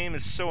that the game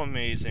is so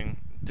amazing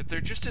that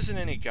there just isn't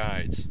any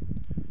guides.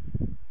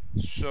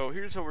 So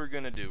here's what we're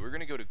going to do. We're going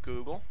to go to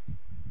Google,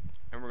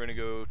 and we're going to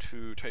go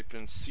to type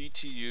in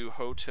CTU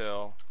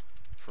hotel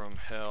from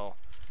hell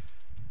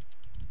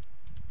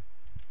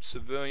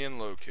civilian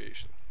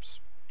locations.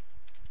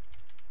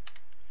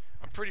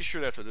 I'm pretty sure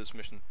that's what this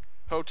mission.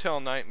 Hotel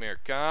nightmare.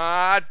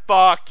 God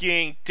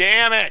fucking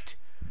damn it!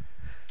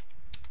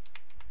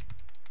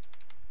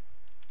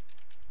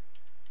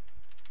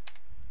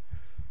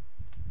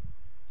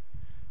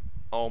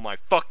 Oh my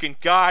fucking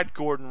god,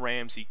 Gordon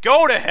Ramsay.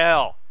 Go to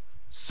hell!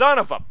 Son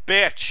of a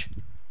bitch!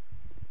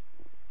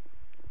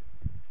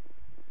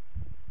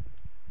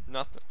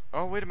 Nothing.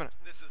 Oh, wait a minute.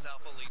 This is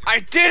Alpha Leader. I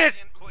did it!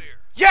 And clear.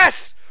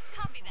 Yes!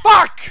 Copy that.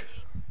 Fuck! Alpha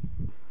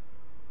team.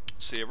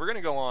 So yeah, we're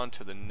gonna go on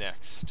to the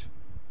next.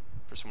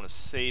 First, I'm gonna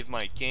save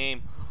my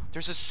game.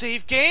 There's a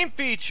save game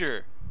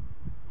feature!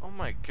 Oh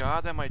my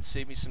god, that might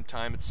save me some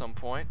time at some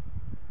point.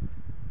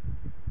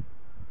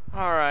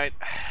 Alright,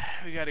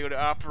 we gotta go to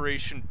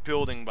Operation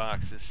Building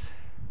Boxes.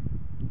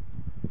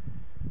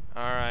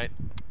 Alright.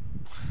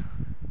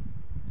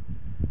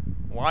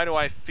 Why do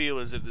I feel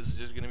as if this is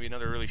just gonna be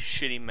another really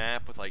shitty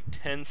map with like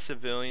 10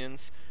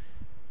 civilians?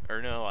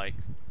 Or no, like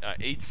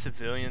 8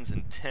 civilians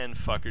and 10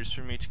 fuckers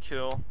for me to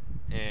kill.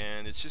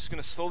 And it's just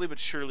gonna slowly but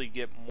surely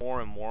get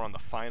more and more on the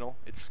final.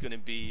 It's gonna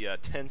be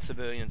 10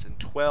 civilians and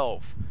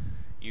 12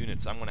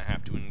 units I'm gonna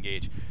have to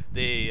engage.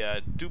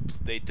 They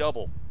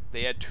double.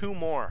 They add 2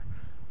 more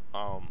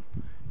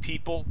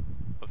people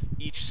of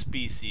each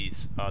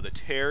species, the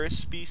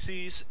terrorist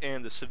species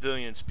and the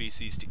civilian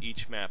species to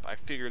each map. I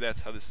figure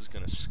that's how this is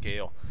going to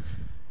scale.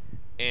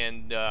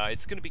 And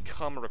it's going to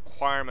become a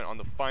requirement on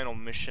the final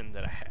mission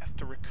that I have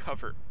to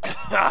recover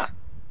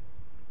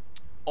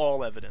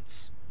all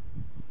evidence.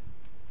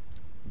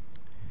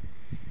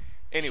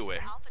 Anyway.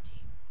 Thanks to Alpha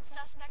team.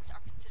 Suspects are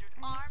considered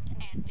armed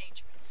and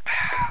dangerous.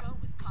 Go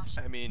with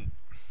caution. I mean,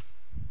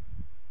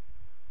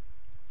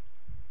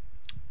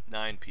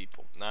 9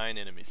 people, 9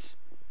 enemies.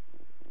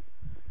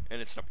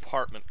 And it's an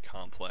apartment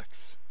complex.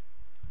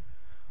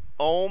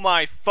 Oh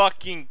my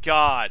fucking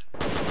god!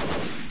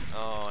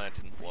 Oh, that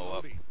didn't blow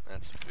up.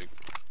 That's big.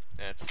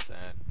 That's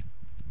sad.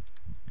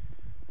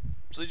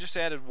 So they just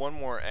added one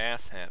more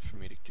asshat for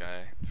me to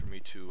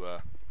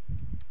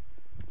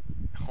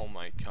oh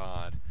my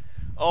god.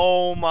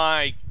 Oh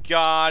my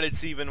god,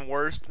 it's even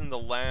worse than the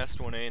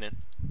last one, ain't it?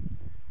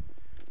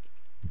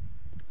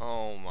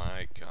 Oh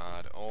my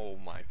god. Oh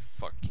my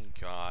fucking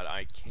god.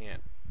 I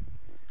can't.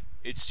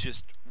 It's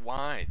just,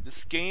 why?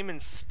 This game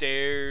and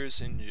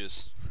stares and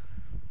just,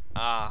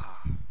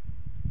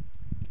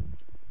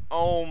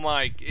 oh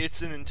my,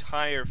 it's an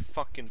entire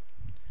fucking,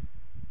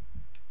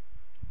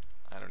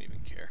 I don't even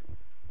care.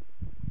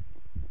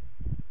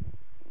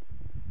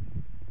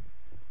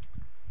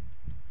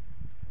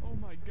 Oh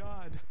my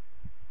god.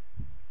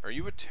 Are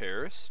you a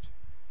terrorist?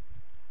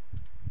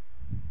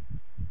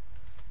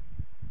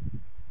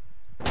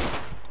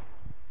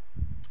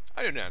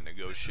 I do not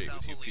negotiate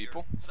with you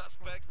people.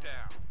 Suspect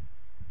down.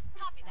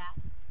 Copy that.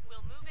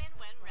 We'll move in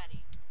when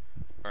ready.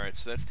 Alright,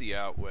 so that's the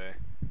out way.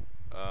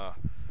 I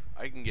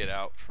can get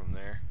out from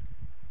there.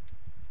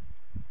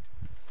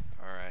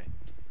 Alright.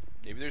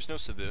 Maybe there's no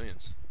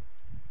civilians.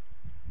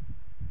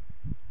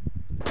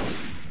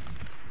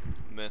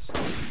 Miss. I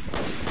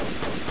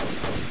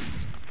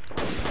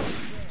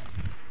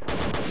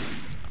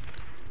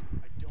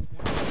don't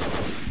want to.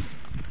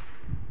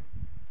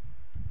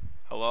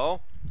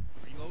 Hello?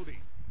 Reloading.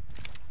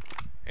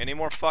 Any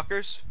more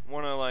fuckers?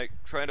 Wanna, like,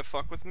 try to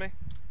fuck with me?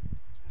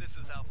 This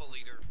is Alpha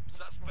Leader.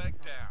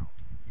 Suspect down.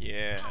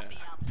 Yeah. Copy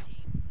Alpha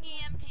team.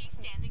 EMT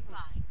standing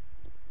by.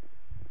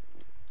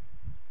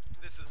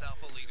 This is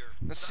Alpha Leader.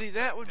 Now see,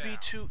 that would be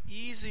too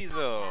easy,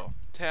 though.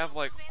 To have,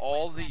 like,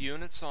 all the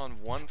units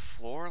on one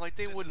floor? Like,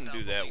 they wouldn't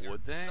do that,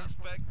 would they?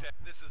 Suspect down.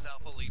 This is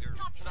Alpha Leader.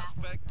 Copy that.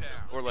 Suspect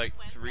down. Or, like,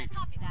 When 3 ready.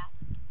 Copy that.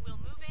 We'll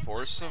move in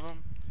fourths when of ready.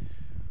 them?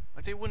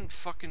 Like, they wouldn't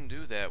fucking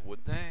do that,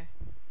 would they?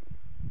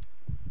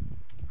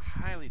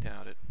 Highly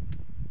doubt it.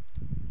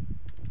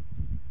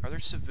 Are there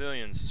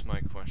civilians, is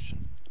my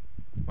question.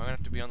 Am I gonna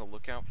have to be on the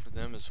lookout for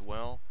them as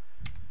well?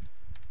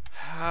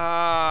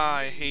 Ah,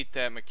 I hate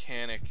that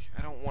mechanic.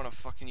 I don't want to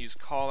fucking use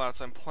callouts.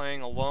 I'm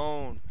playing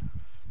alone.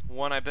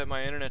 1, I bet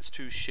my internet's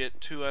too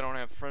shit. 2, I don't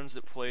have friends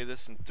that play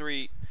this. And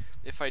 3,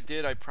 if I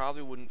did, I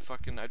probably wouldn't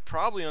fucking... I'd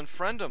probably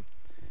unfriend them.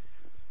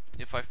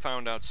 If I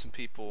found out some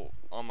people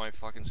on my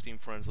fucking Steam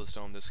friends list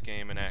owned this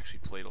game and actually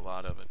played a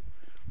lot of it.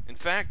 In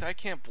fact, I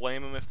can't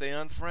blame them if they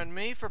unfriend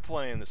me for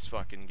playing this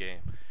fucking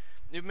game.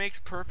 It makes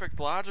perfect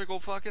logical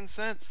fucking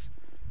sense.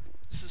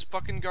 This is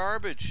fucking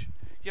garbage.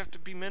 You have to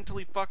be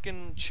mentally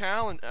fucking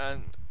challenged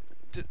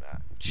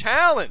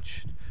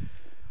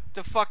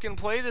to fucking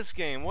play this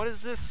game. What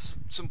is this?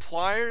 Some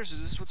pliers?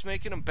 Is this what's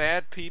making them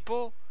bad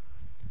people?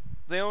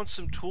 They own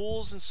some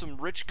tools and some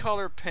rich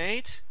color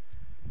paint?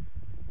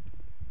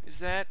 Is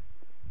that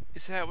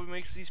what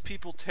makes these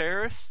people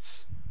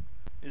terrorists?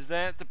 Is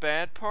that the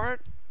bad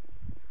part?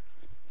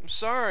 I'm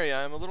sorry,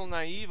 I'm a little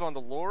naive on the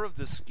lore of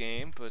this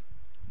game, but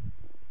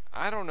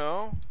I don't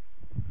know.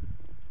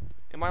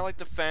 Am I like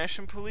the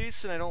fashion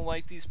police and I don't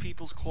like these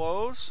people's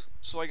clothes?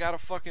 So I gotta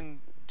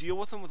fucking deal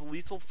with them with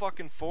lethal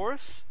fucking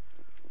force?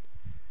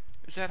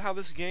 Is that how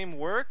this game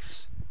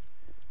works?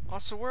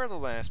 Also, where are the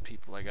last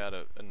people I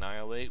gotta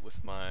annihilate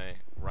with my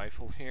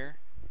rifle here?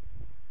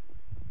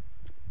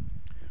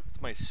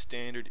 With my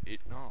standard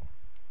oh.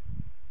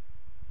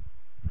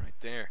 Right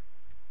there.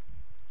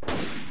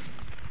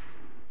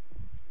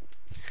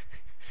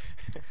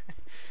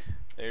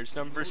 There's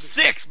number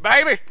 6,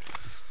 baby!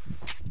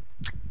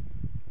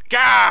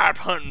 God,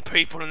 hunting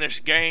people in this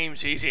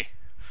game's easy.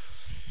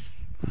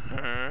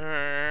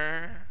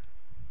 Well,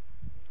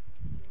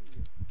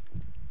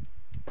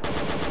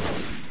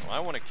 I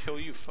want to kill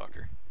you,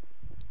 fucker.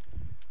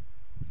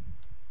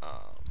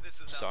 This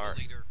is sorry.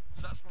 Alpha Leader.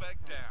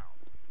 Suspect down.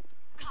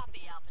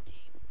 Copy, Alpha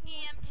Team.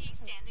 EMT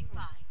standing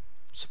by.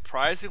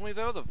 Surprisingly,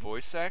 though, the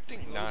voice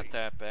acting, not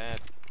that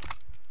bad.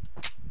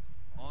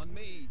 On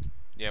me.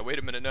 Yeah, wait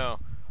a minute, no.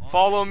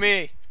 Follow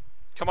me.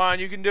 Come on,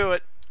 you can do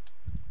it.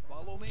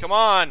 Follow me. Come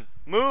on,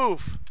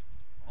 move.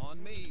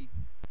 On me.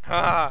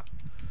 Ha!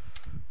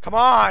 Come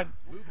on.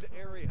 Move to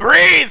area.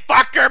 Breathe,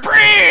 fucker,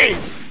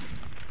 breathe!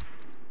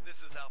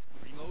 This is Alpha.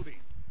 Reloading.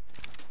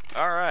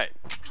 Alright.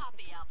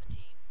 Copy, Alpha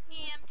Team.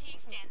 EMT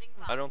standing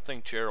by. I don't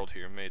think Gerald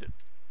here made it.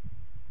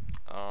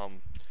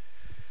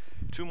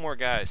 2 more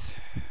guys.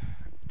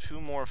 2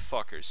 more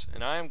fuckers.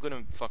 And I am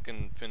gonna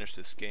fucking finish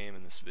this game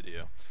in this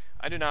video.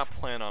 I do not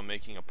plan on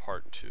making a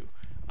part 2.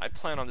 I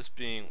plan on this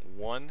being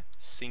one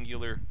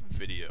singular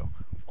video.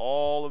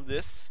 All of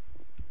this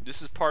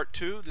is part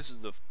 2, this is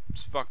the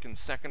fucking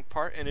second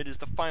part, and it is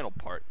the final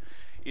part.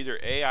 Either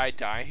A, I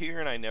die here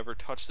and I never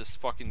touch this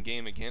fucking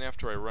game again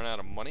after I run out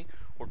of money,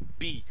 or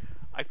B,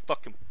 I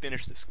fucking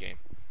finish this game.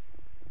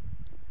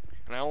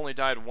 And I only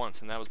died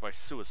once, and that was by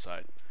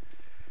suicide.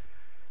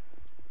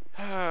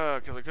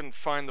 Because I couldn't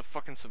find the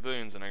fucking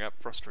civilians and I got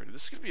frustrated.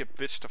 This is gonna be a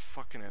bitch to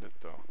fucking edit,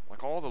 though.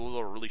 Like, all the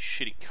little really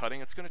shitty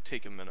cutting, it's gonna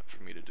take a minute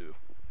for me to do.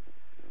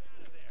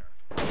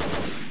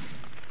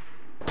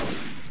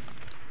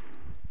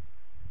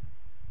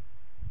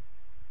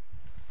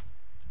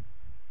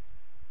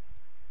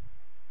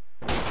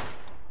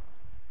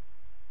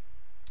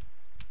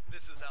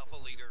 This is Alpha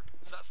Leader.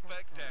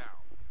 Suspect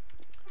down.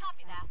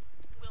 Copy that.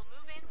 We'll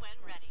move in when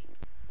ready.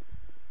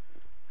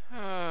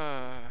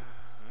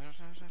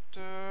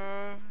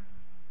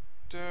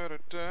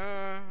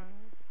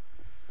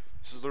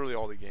 This is literally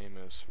all the game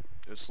is.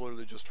 It's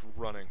literally just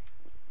running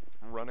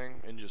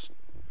and just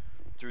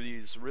through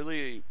these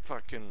really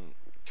fucking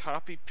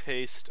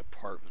copy-paste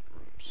apartment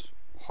rooms,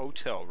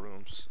 hotel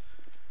rooms,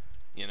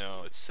 you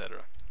know,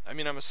 etc. I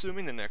mean, I'm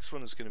assuming the next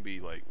one is going to be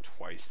like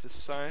twice this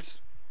size.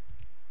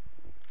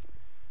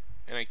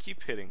 And I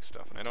keep hitting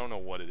stuff, and I don't know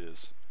what it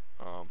is.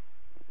 I'm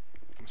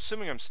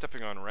assuming I'm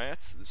stepping on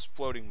rats. This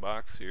floating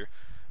box here.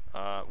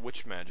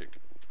 Witch magic,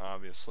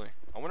 obviously.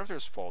 I wonder if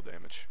there's fall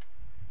damage.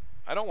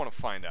 I don't want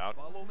to find out.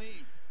 Follow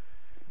me.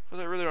 But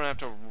I really don't have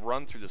to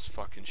run through this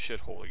fucking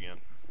shithole again.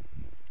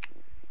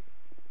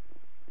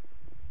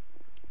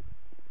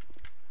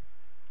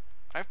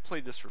 I've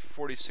played this for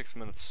 46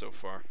 minutes so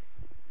far.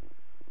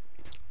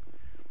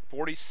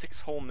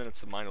 46 whole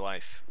minutes of my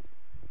life.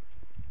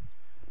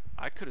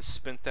 I could have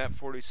spent that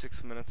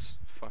 46 minutes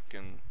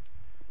fucking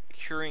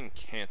curing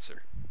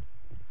cancer.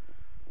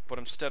 But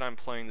instead I'm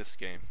playing this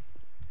game.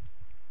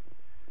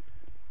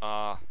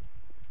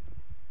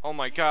 Oh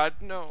my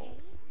god, no.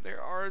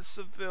 There are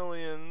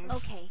civilians.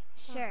 Okay,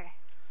 sure.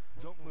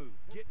 Don't move.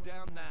 Get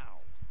down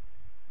now.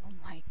 Oh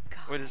my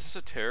god. Wait, is this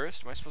a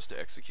terrorist? Am I supposed to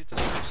execute this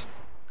person?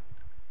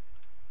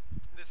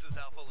 This is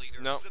Alpha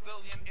Leader. No.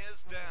 Civilian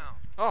is down.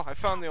 Oh, I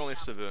found the Copy, only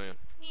Alpha civilian.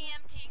 Team.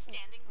 EMT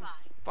standing by.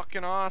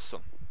 Fucking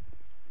awesome.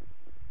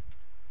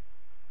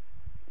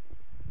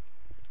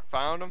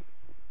 Found him.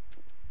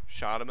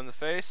 Shot him in the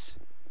face.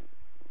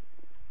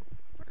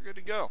 We're good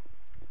to go.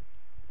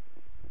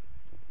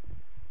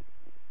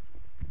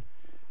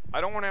 I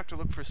don't want to have to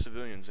look for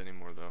civilians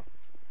anymore, though.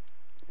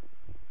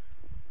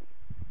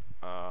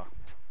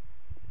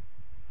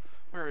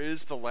 Where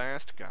is the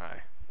last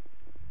guy?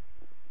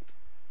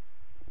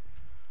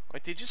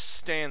 Like, they just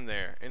stand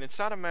there, and it's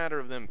not a matter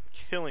of them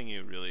killing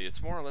you, really.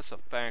 It's more or less a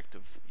fact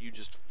of you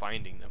just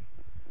finding them.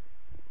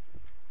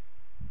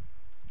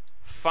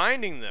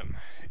 Finding them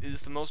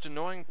is the most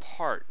annoying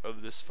part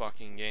of this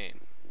fucking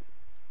game.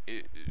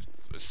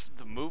 It's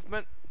the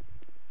movement,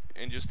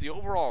 and just the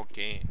overall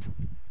game.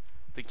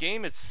 The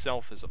game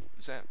itself is a...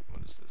 Is that...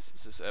 What is this?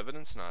 Is this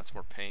evidence? No, it's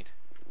more paint.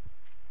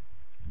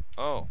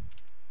 Oh.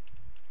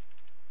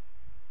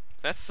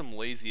 That's some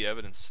lazy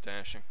evidence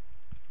stashing.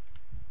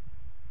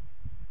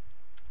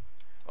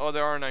 Oh,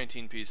 there are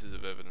 19 pieces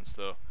of evidence,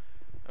 though.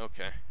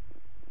 Okay.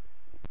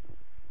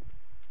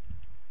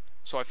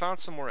 So I found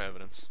some more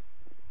evidence.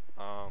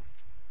 Oh,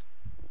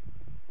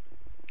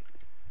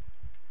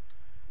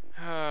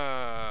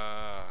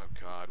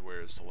 God,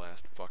 where is the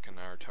last fucking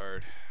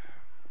retard?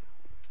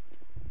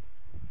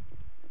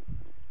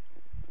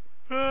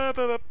 Na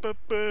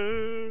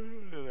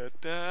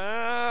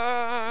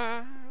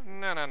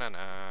na na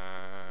na.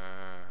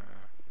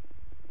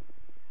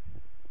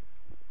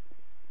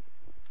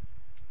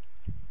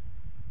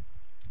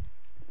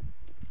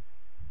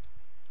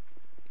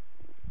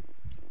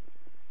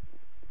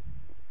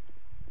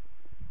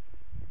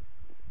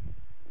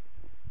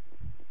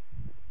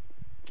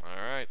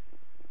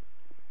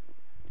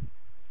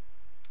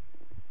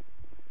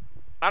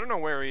 don't know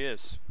where he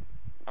is.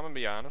 I'm gonna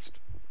be honest.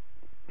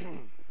 I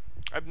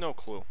have no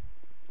clue.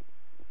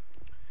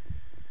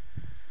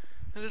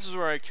 And this is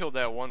where I killed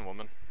that one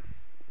woman.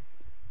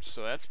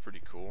 So that's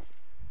pretty cool.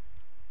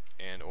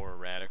 And or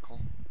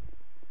radical.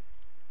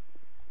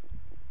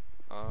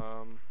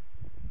 The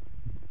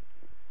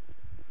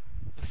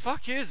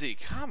fuck is he?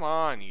 Come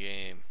on,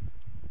 game.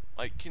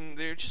 Like, can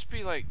there just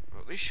be like...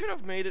 They should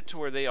have made it to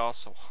where they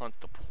also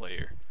hunt the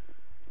player.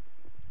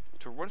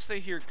 To once they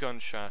hear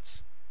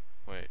gunshots...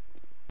 Wait.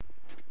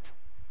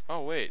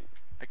 Oh, wait.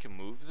 I can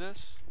move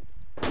this?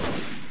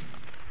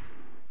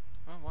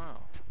 Oh,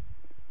 wow.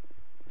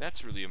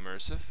 That's really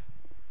immersive.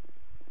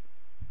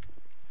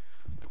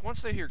 Like,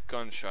 once they hear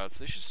gunshots,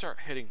 they should start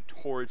heading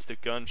towards the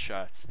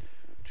gunshots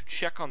to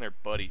check on their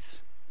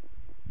buddies.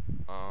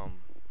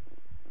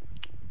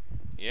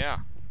 Yeah.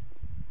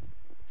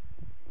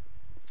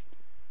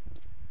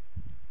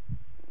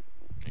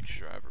 Make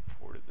sure I've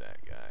reported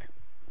that guy.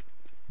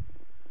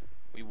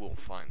 We will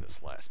find this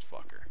last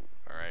fucker.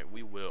 Alright,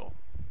 we will.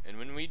 And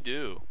when we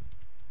do...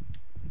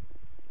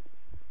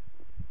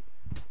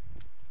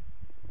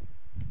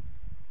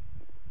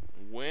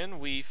 When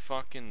we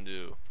fucking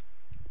do...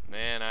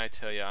 Man, I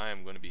tell you, I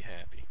am going to be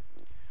happy.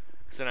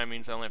 Because then that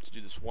means I only have to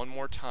do this one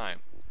more time.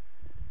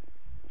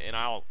 And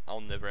I'll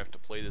never have to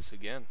play this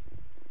again.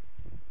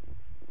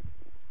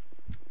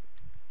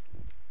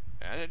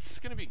 And it's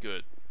going to be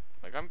good.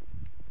 Like, I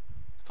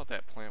thought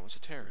that plant was a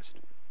terrorist.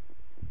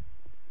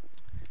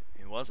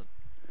 It wasn't.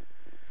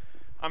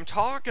 I'm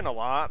talking a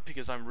lot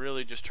because I'm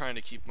really just trying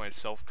to keep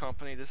myself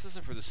company. This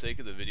isn't for the sake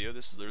of the video.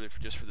 This is literally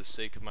just for the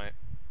sake of my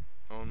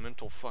own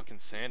mental fucking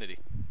sanity.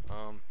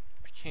 I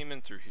came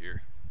in through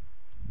here.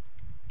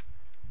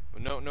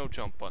 But no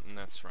jump button,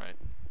 that's right.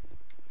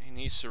 And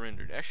he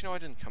surrendered. Actually, no, I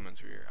didn't come in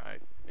through here. I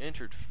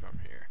entered from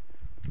here.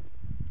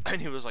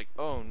 And he was like,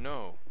 oh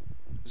no.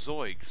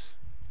 Zoigs.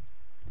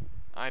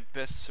 I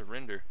best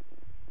surrender.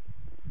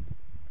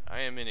 I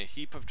am in a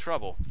heap of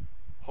trouble.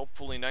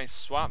 Hopefully nice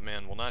SWAT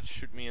man will not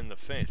shoot me in the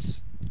face.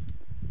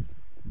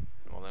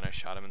 Well, then I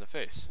shot him in the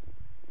face.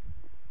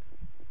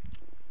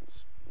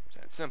 It's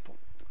that simple.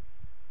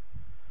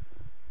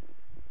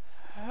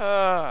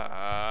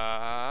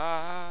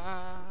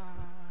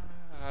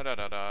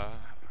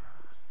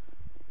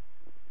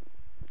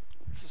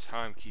 This is how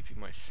I'm keeping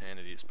my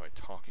sanity, is by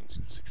talking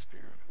through this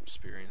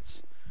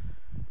experience.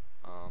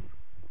 I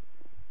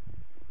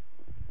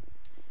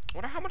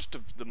wonder how much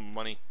the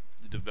money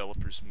the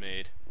developers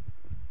made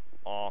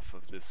off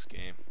of this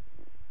game.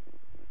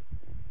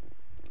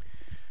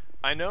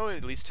 I know it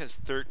at least has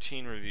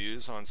 13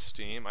 reviews on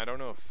Steam. I don't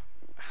know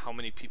how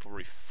many people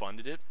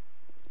refunded it,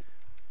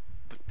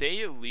 but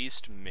they at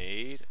least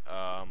made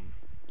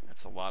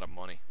that's a lot of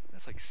money.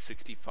 That's like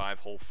 65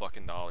 whole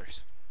fucking dollars.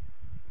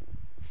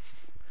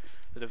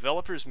 The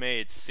developers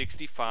made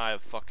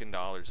 65 fucking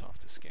dollars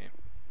off this game.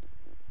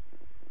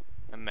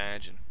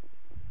 Imagine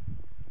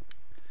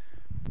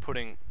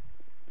putting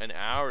an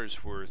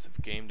hour's worth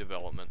of game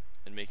development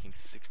and making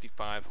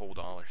 65 whole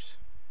dollars.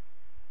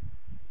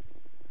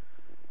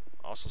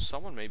 Also,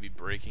 someone may be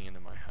breaking into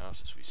my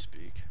house as we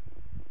speak.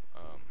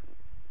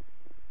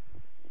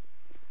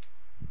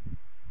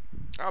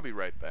 I'll be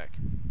right back.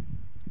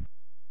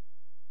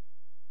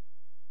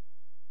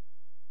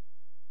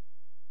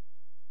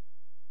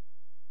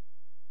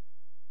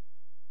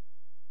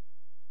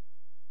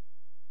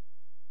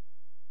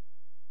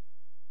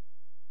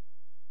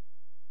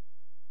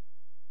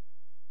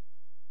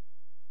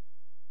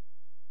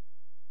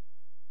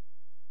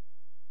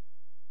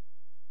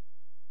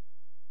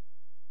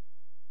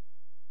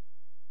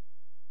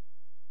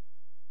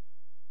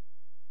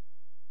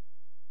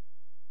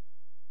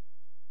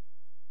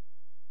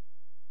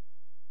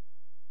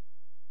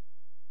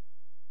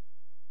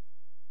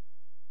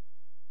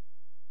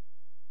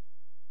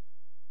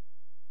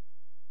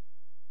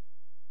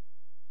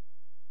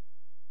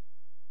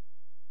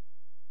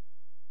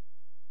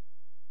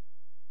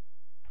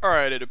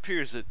 Alright, it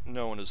appears that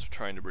no one is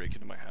trying to break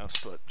into my house,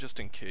 but just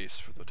in case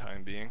for the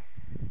time being,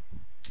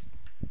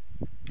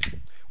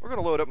 we're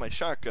going to load up my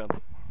shotgun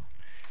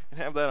and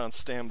have that on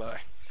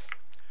standby.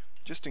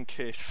 Just in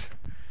case.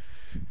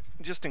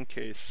 Just in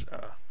case,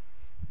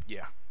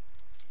 yeah.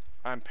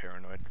 I'm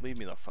paranoid. Leave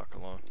me the fuck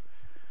alone.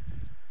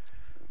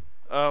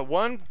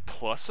 One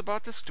plus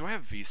about this, do I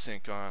have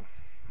VSync on?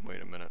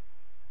 Wait a minute.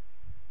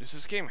 Does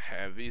this game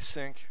have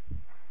VSync?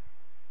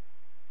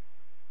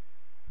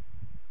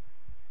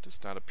 Does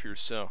not appear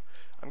so.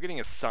 I'm getting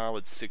a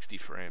solid 60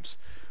 frames,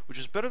 which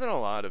is better than a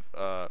lot of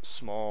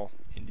small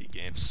indie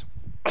games.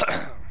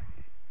 The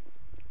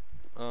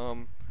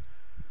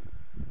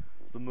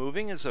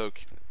moving is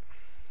okay.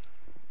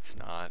 It's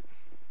not.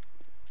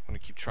 I'm gonna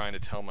keep trying to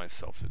tell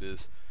myself it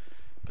is,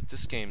 but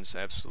this game's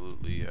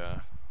absolutely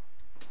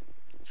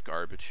it's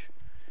garbage.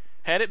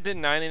 Had it been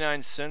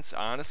 99 cents,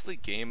 honestly,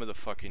 game of the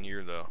fucking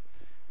year though.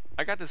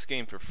 I got this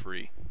game for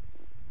free.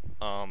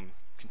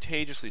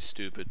 Contagiously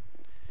stupid.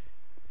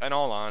 In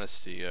all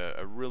honesty,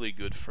 a really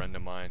good friend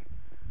of mine,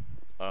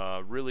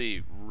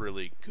 really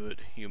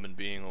good human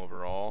being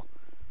overall,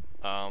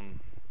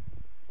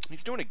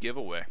 He's doing a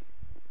giveaway,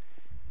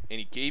 and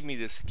he gave me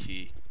this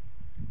key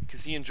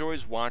because he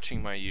enjoys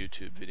watching my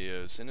YouTube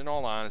videos. And in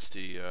all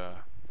honesty,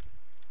 I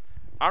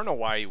don't know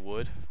why he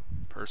would.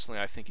 Personally,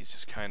 I think he's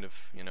just kind of,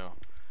 you know,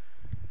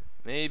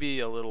 maybe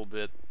a little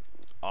bit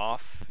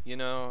off, you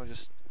know,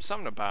 just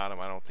something about him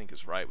I don't think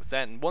is right with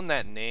that. And one,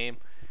 that name,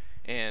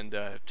 and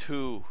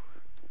two,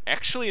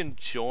 actually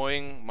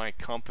enjoying my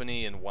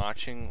company and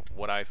watching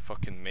what I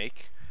fucking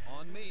make.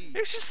 On me.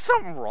 There's just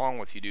something wrong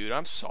with you, dude.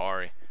 I'm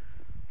sorry.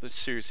 But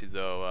seriously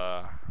though,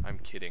 I'm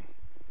kidding.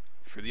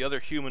 For the other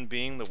human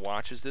being that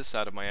watches this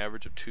out of my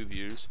average of 2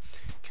 views,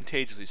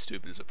 Contagiously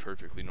Stupid is a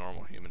perfectly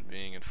normal human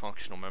being and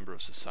functional member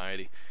of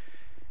society.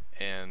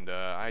 And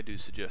I do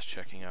suggest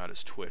checking out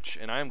his Twitch.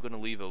 And I am going to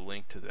leave a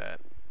link to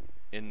that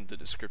in the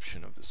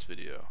description of this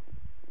video.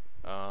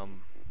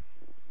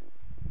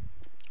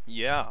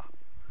 Yeah.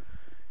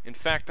 In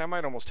fact, I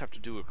might almost have to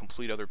do a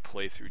complete other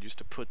playthrough just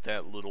to put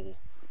that little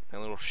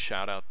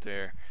shout out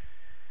there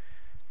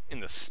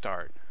in the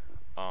start.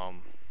 I'll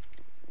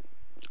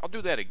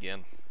do that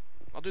again.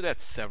 I'll do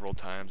that several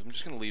times. I'm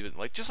just gonna leave it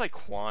just like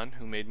Quan,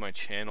 who made my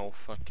channel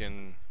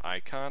fucking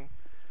icon.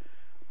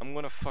 I'm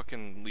gonna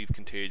fucking leave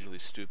Contagiously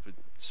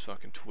Stupid's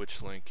fucking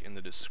Twitch link in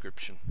the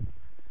description,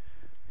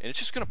 and it's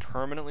just gonna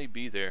permanently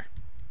be there.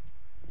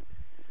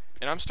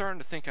 And I'm starting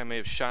to think I may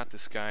have shot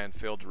this guy and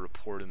failed to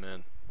report him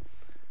in.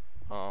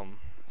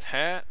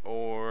 That,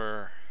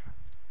 or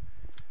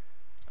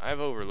I've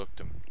overlooked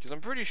him, because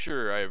I'm pretty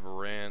sure I've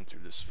ran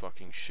through this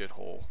fucking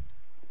shithole.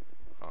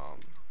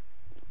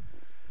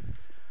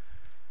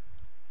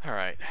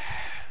 Alright,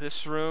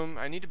 this room,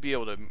 I need to be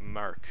able to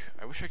mark.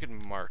 I wish I could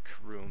mark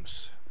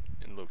rooms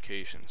and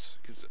locations,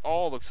 because it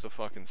all looks the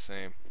fucking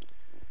same.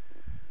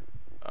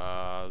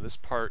 This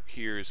part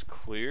here is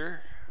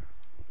clear.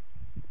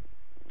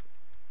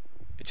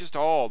 It just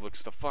all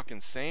looks the fucking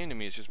same to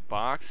me. It's just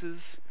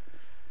boxes,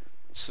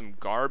 some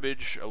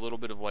garbage, a little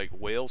bit of like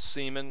whale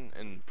semen,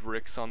 and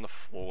bricks on the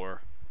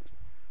floor.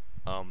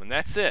 And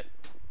that's it.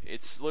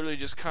 It's literally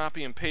just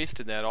copy and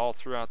pasted that all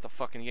throughout the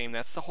fucking game.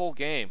 That's the whole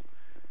game.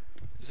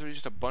 It's literally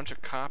just a bunch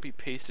of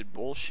copy-pasted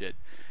bullshit.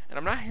 And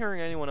I'm not hearing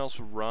anyone else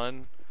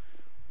run.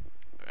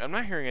 I'm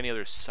not hearing any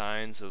other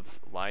signs of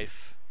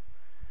life.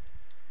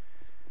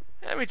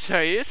 Let me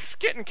tell you, it's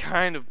getting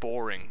kind of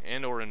boring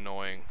and or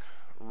annoying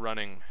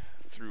running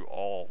through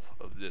all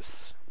of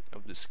this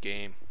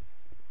game.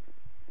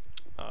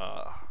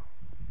 Fuck!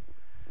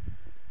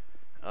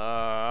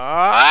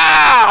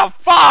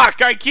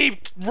 I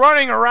keep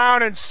running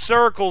around in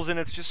circles, and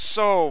it's just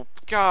so...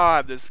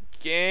 God, this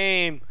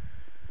game...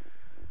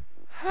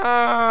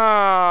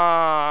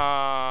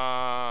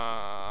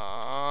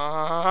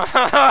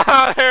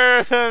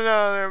 There's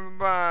another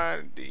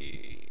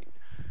body.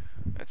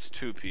 That's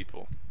 2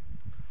 people.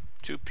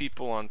 2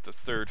 people on the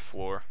 3rd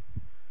floor.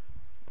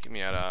 Get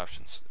me out of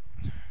options.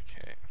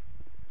 Okay.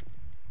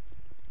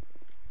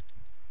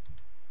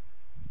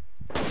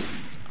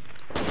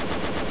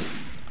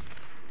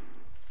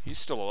 He's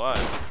still alive.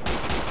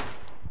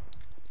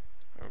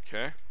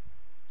 Okay.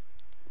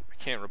 I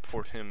can't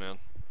report him in.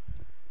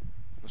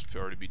 Must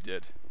already be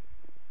dead.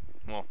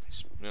 Well,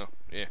 he's... No.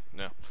 Yeah,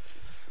 no.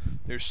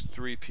 There's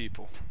 3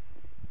 people.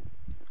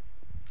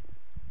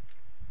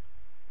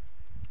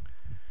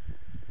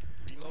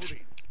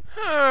 Reloading.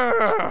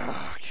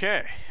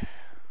 Okay.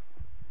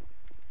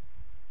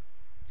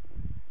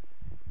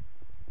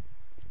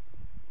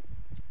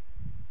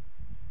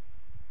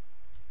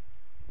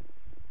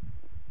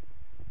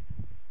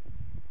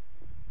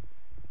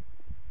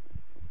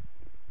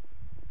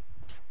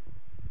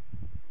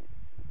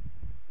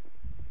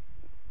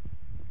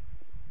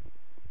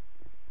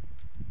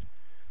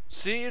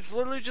 See, it's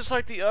literally just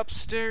like the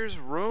upstairs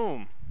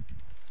room.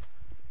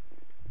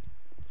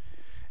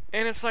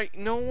 And it's like,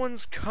 no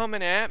one's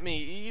coming at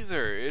me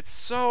either. It's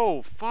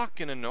so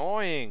fucking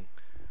annoying.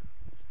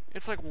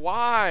 It's like,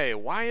 why?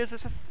 Why is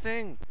this a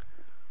thing?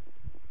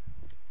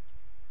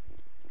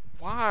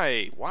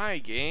 Why? Why,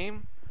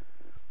 game?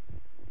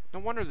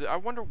 No wonder. I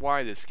wonder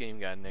why this game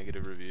got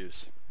negative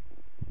reviews.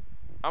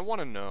 I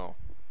want to know.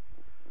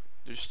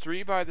 There's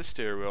 3 by the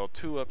stairwell,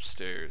 2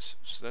 upstairs.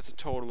 So that's a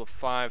total of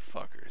 5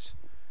 fuckers.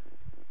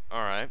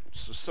 Alright,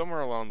 so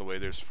somewhere along the way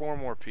there's 4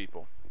 more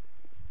people.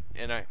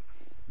 And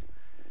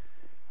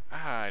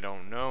I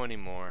don't know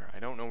anymore.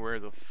 I don't know where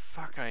the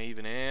fuck I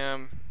even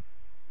am.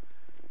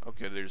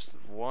 Okay, there's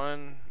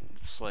one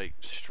that's like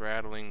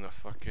straddling the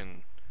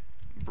fucking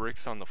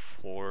bricks on the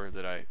floor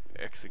that I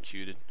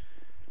executed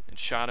and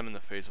shot him in the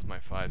face with my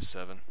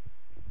 5.7.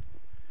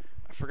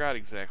 I forgot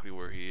exactly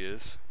where he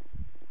is.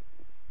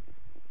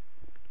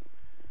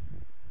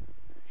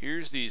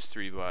 Here's these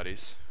 3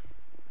 bodies.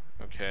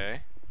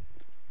 Okay.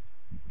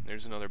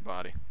 There's another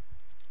body.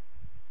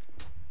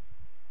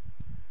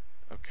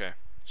 Okay.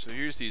 So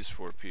here's these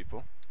 4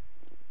 people.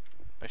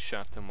 I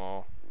shot them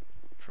all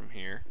from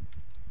here.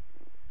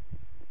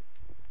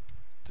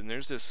 Then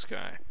there's this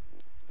guy.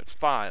 That's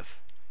 5.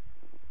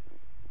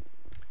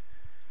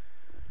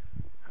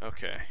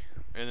 Okay.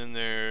 And then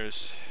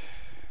there's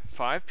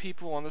 5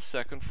 people on the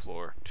 2nd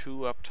floor,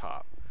 2 up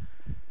top.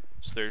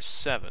 So there's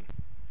 7.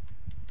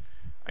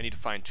 I need to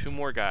find 2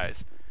 more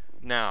guys.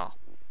 Now,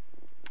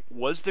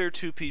 was there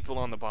 2 people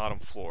on the bottom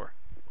floor?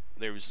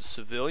 There was a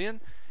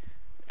civilian,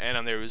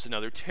 and there was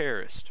another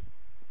terrorist.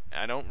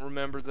 I don't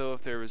remember, though,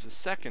 if there was a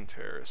second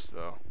terrorist,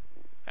 though.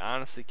 I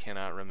honestly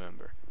cannot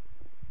remember.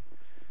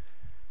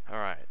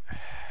 Alright.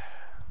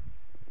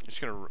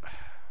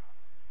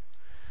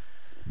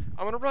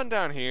 I'm gonna run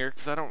down here,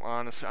 because I don't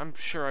honestly... I'm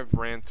sure I've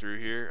ran through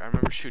here. I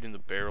remember shooting the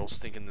barrels,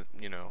 thinking that,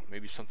 you know,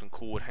 maybe something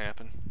cool would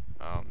happen.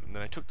 And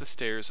then I took the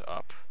stairs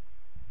up.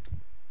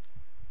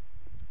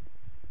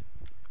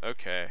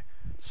 Okay,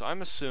 so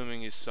I'm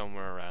assuming he's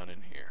somewhere around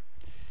in here.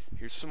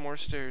 Here's some more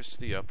stairs to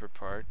the upper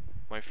part.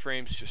 My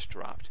frames just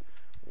dropped.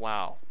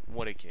 Wow,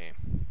 what a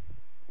game.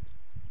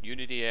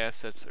 Unity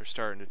assets are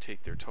starting to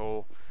take their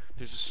toll.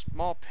 There's a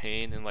small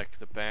pain in like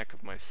the back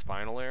of my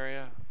spinal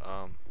area,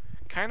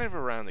 kind of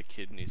around the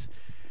kidneys.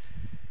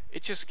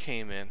 It just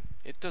came in.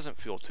 It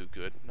doesn't feel too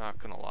good, not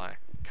gonna lie.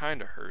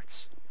 Kinda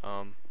hurts.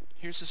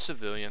 Here's a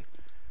civilian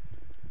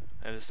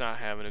that is not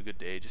having a good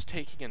day, just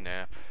taking a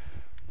nap.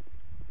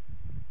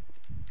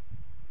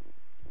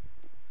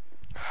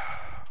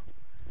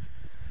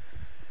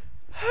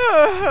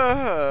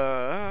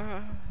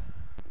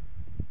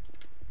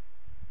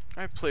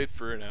 I've played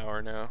for an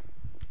hour now.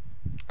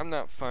 I'm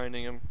not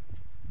finding him.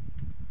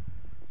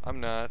 I'm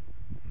not.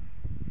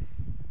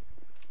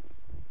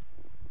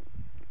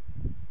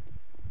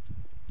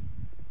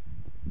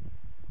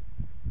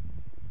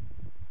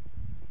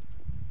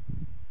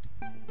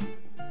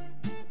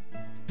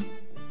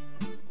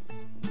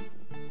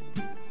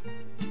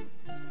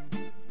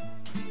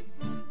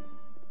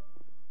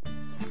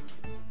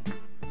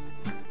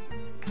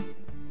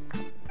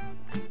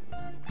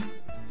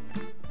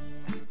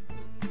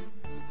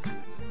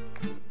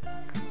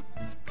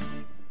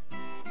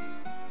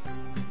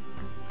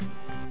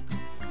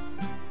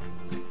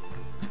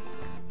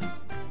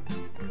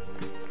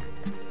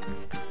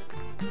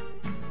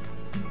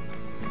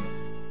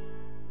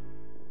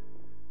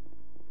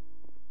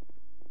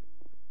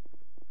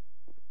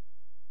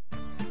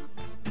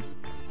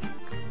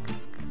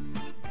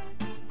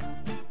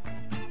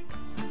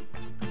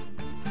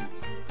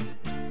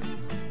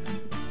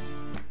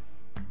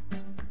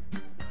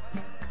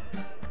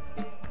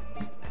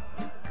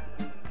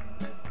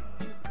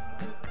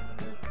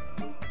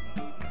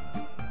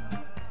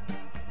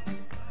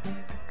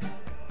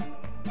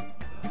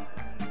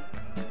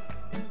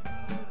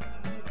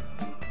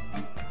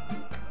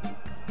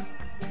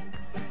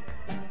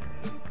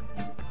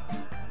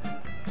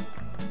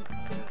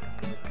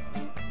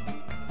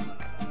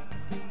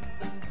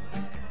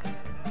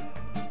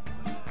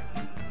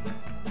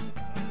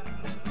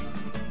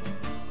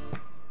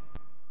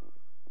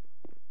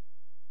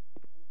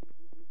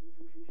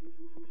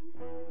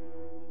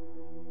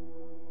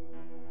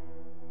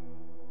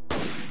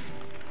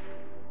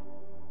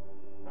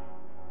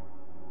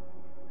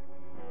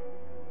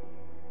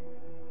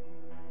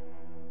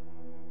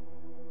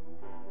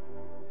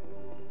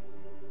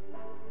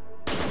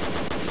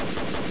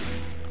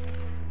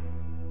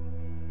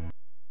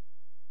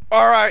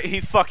 Alright, he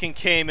fucking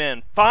came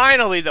in.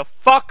 Finally, the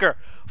fucker.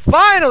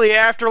 Finally,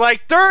 after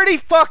like 30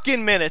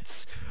 fucking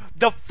minutes,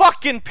 the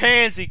fucking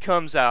pansy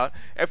comes out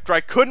after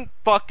I couldn't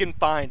fucking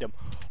find him.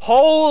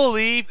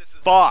 Holy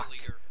fuck.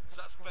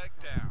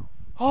 Suspect down.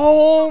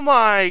 Oh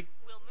my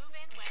We'll move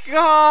in when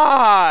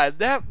god.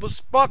 That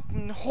was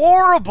fucking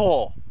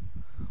horrible.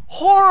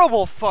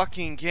 Horrible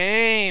fucking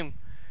game.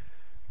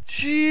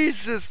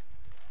 Jesus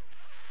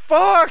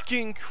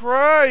fucking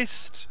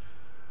Christ.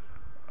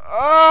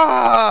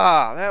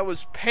 Ah, that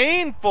was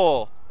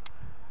painful.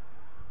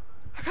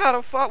 I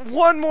gotta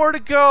one more to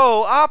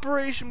go.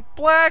 Operation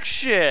Black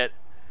Shit.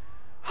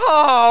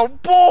 Oh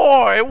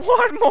boy,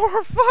 one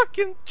more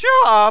fucking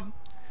job.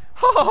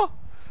 Oh,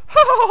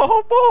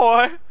 oh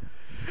boy.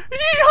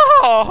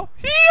 Yeehaw,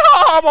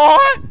 yeehaw,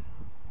 boy.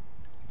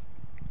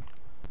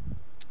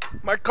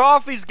 My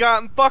coffee's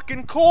gotten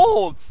fucking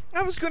cold.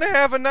 I was gonna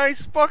have a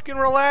nice fucking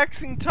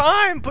relaxing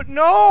time, but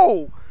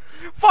no.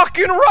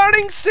 Fucking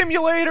Running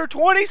Simulator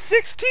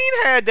 2016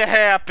 had to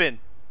happen.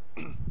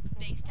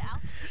 base to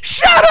Alpha Team.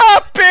 Shut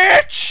up,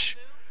 bitch!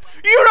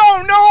 Move when You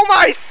don't know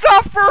my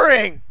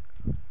suffering!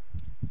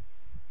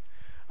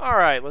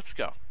 Alright, let's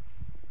go.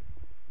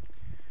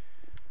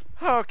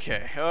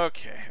 Okay,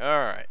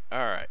 alright.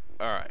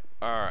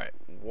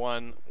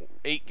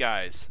 8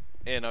 guys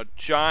in a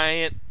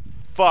giant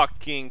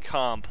fucking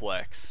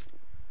complex.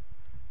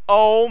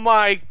 Oh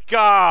my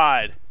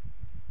god!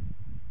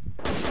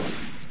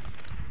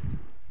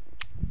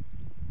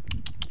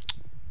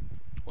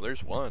 Well,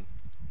 there's one.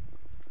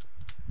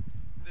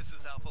 This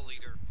is Alpha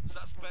Leader.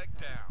 Suspect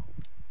down.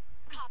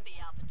 Copy,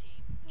 Alpha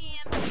Team.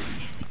 EMT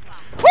standing by.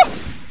 Woo!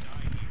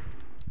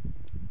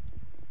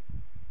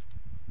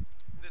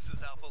 This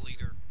is Alpha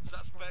Leader.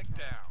 Suspect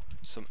down.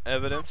 Some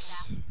evidence.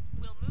 Copy that.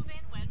 We'll move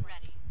in when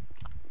ready.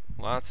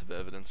 Lots of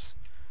evidence.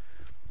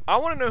 I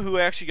want to know who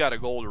actually got a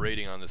gold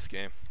rating on this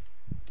game.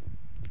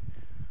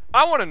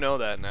 I want to know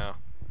that now.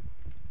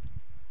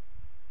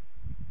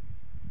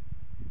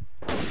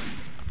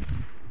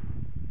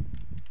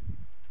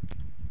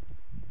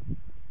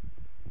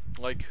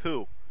 Like,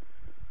 who?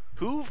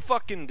 Who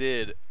fucking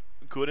did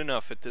good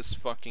enough at this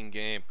fucking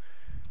game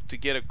to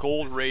get a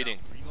gold rating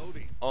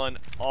Reloading. on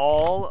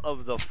all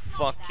of the Copy that.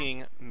 fucking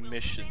We'll move in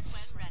missions?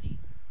 when ready.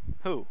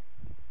 Who?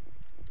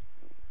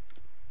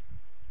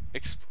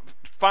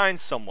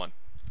 Find someone.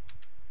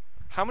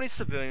 How many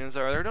civilians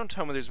are there? Don't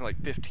tell me there's like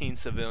 15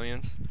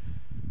 civilians.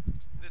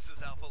 This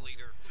is Alpha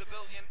Leader.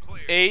 Civilian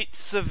clear. 8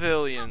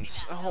 civilians.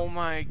 Copy that, Oh Alpha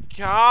my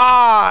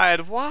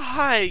god.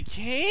 Why,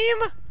 game?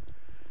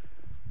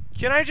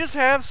 Can I just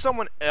have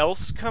someone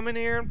else come in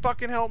here and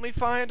fucking help me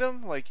find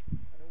them? Like, I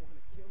don't want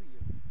to kill you.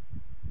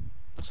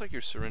 looks like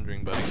you're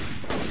surrendering, buddy.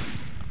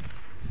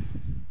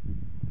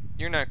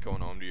 You're not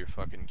going home to your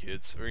fucking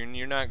kids, or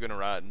you're not gonna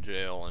rot in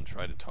jail and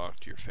try to talk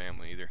to your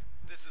family either.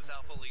 This is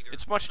Alpha Leader.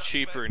 It's much Suspect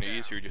cheaper and down.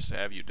 easier just to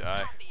have you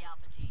die. Copy,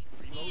 Alpha Team.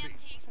 Reloading.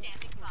 EMT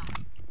standing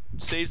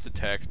by. Saves the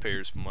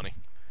taxpayers money.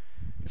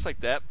 It's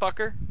like that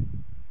fucker.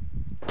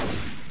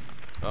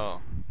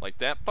 Oh, like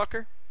that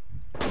fucker?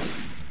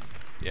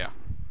 Yeah.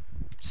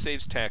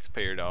 Saves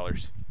taxpayer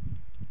dollars.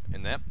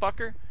 And that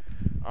fucker?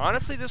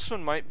 Honestly, this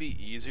one might be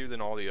easier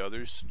than all the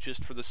others,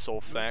 just for the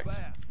sole fact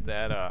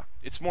that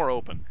it's more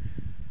open.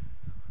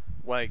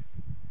 Like,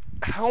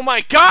 oh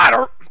my god,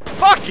 or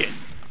fuck it!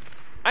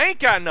 I ain't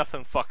got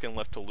nothing fucking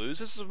left to lose.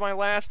 This is my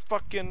last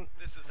fucking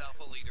This is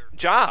Alpha Leader.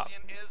 job.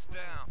 Civilian is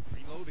down.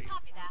 Reloading.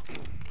 Copy that.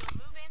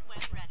 We'll move in when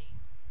ready.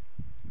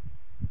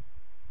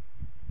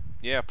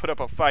 Yeah, put up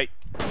a fight.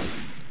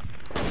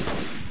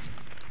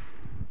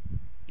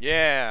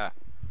 Yeah.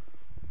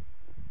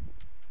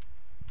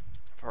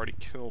 I've already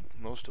killed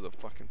most of the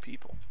fucking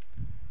people.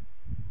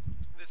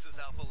 This is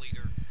Alpha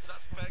Leader.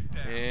 Suspect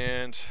down.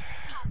 And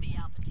Copy,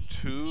 Alpha Team.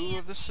 2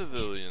 of the EMT standing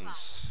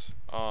civilians.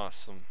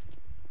 Awesome.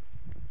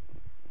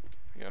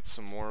 We got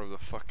some more of the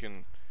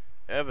fucking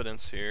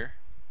evidence here.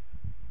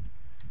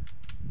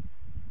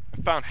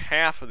 I found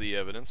half of the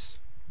evidence.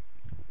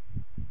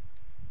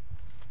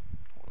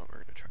 Hold on, we're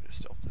gonna try to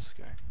stealth this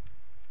guy.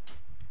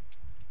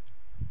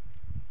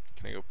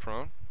 Can I go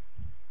prone?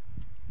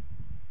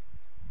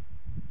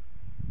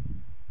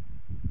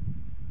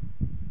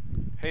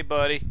 Hey,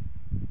 buddy.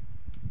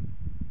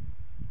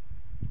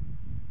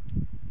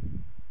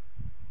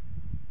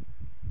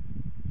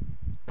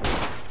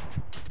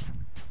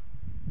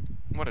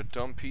 What a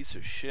dumb piece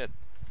of shit.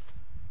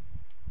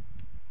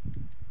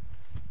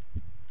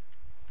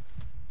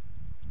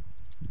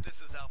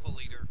 This is Alpha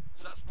Leader.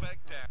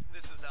 Suspect down.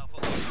 This is Alpha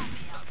Leader. Copy,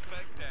 Alpha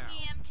Suspect Team.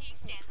 down. EMT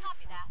stand.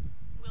 Copy that.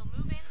 We'll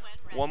move in when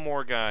ready. One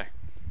more guy,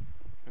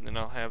 and then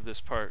I'll have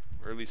this part,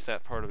 or at least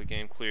that part of the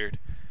game cleared.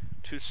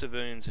 2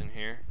 civilians in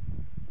here.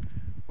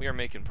 We are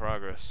making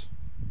progress.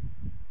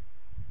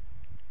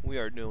 We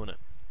are doing it.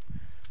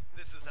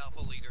 This is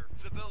Alpha Leader.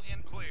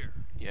 Civilian clear.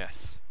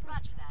 Yes.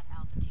 Roger that,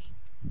 Alpha Team.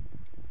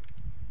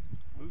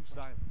 Move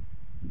silent.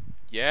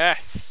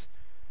 Yes!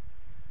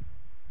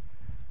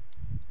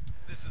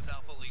 This is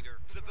Alpha Leader.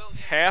 Civilian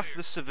Half clear.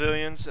 the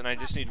civilians, and I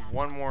just need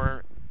one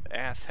more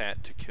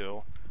asshat to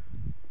kill.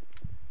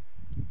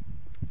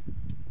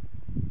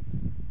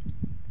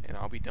 And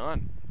I'll be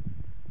done.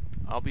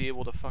 I'll be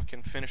able to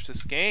fucking finish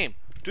this game.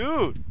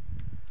 Dude!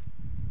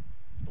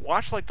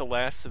 Watch like the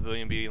last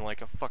civilian be in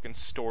like a fucking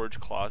storage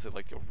closet,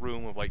 like a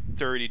room of like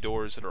 30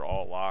 doors that are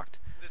all locked.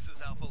 This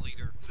is Alpha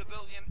Leader.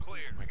 Civilian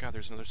clear. Oh my god,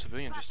 there's another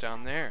civilian just Roger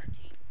down that, there. Alpha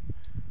Team.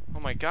 Oh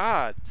my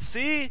god.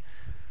 See?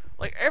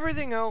 Like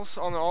everything else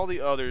on all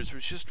the others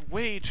was just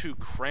way too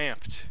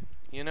cramped.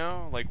 You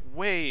know? Like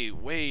way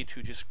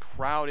too just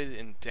crowded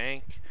and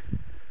dank.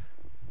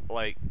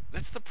 Like,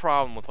 that's the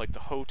problem with like the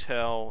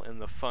hotel and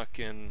the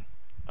fucking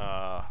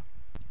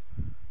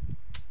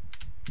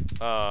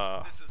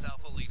This is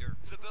Alpha Leader.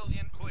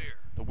 Civilian clear.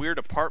 the weird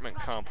apartment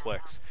Roger that,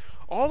 complex. Alpha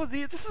Team. All of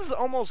these, this is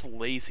almost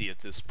lazy at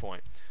this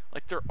point.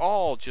 Like they're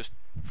all just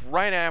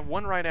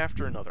one right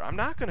after another. I'm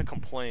not gonna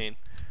complain,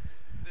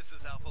 This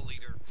is Alpha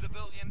Leader.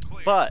 Civilian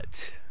clear.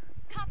 but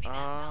Copy that,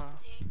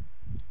 Alpha Team.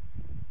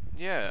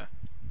 yeah,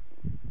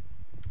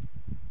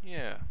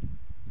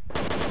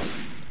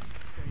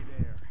 Stay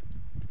there.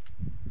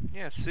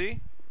 yeah.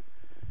 See,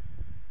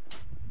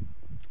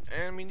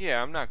 and I mean,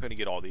 yeah, I'm not gonna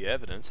get all the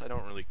evidence. I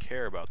don't really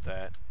care about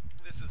that.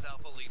 This is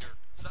Alpha Leader.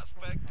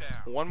 Suspect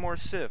down. One more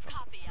civ.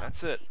 Copy,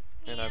 That's Alpha it, Team.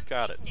 and I've EMT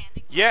got it. standing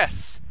by.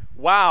 Yes.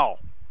 Wow.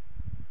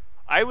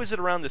 I was at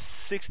around the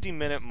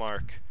 60-minute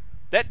mark.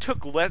 That took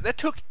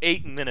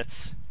 8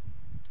 minutes.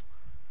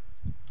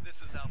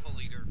 This is Alpha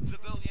Leader.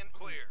 Civilian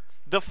clear.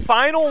 The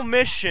final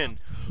mission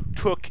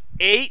took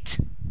 8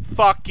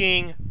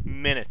 fucking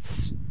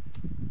minutes.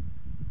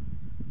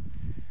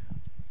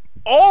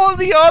 All of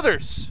the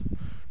others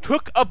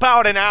took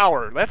about an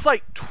hour. That's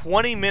like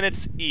 20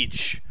 minutes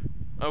each.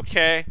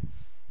 Okay?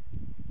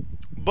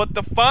 But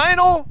the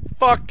final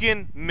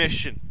fucking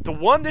mission, the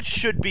one that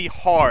should be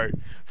hard,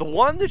 the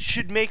one that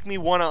should make me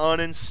want to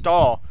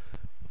uninstall,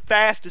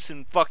 fastest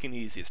and fucking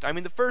easiest. I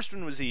mean, the first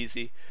one was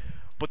easy,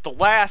 but the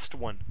last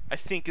one, I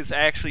think, is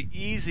actually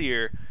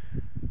easier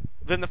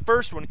than the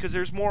first one because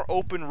there's more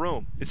open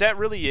room. Is that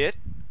really it?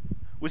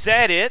 Was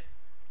that it?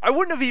 I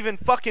wouldn't have even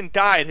fucking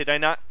died had I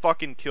not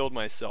fucking killed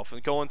myself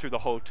and going through the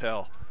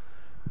hotel.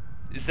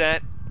 is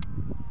that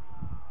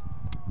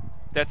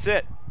that's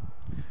it.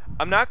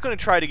 I'm not going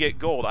to try to get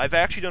gold. I've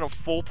actually done a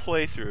full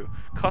playthrough.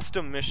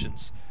 Custom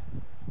missions.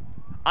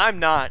 I'm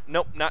not.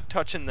 Nope, not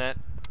touching that.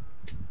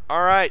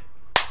 Alright.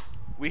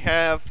 We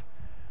have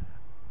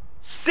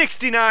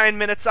 69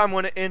 minutes. I'm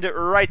going to end it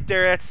right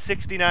there at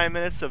 69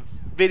 minutes of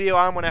video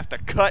I'm going to have to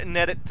cut and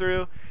edit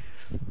through.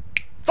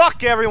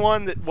 Fuck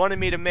everyone that wanted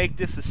me to make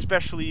this,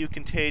 especially you,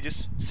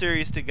 Contagious.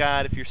 Serious to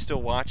God, if you're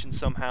still watching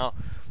somehow,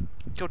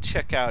 go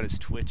check out his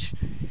Twitch.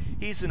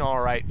 He's an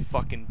alright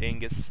fucking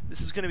dingus.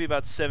 This is going to be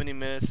about 70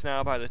 minutes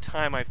now by the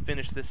time I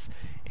finish this.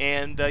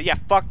 And, yeah,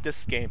 fuck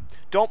this game.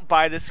 Don't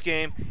buy this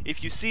game.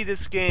 If you see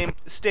this game,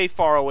 stay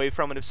far away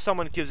from it. If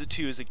someone gives it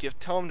to you as a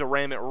gift, tell them to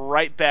ram it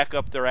right back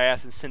up their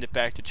ass and send it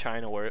back to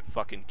China where it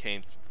fucking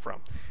came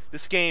from.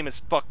 This game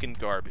is fucking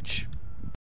garbage.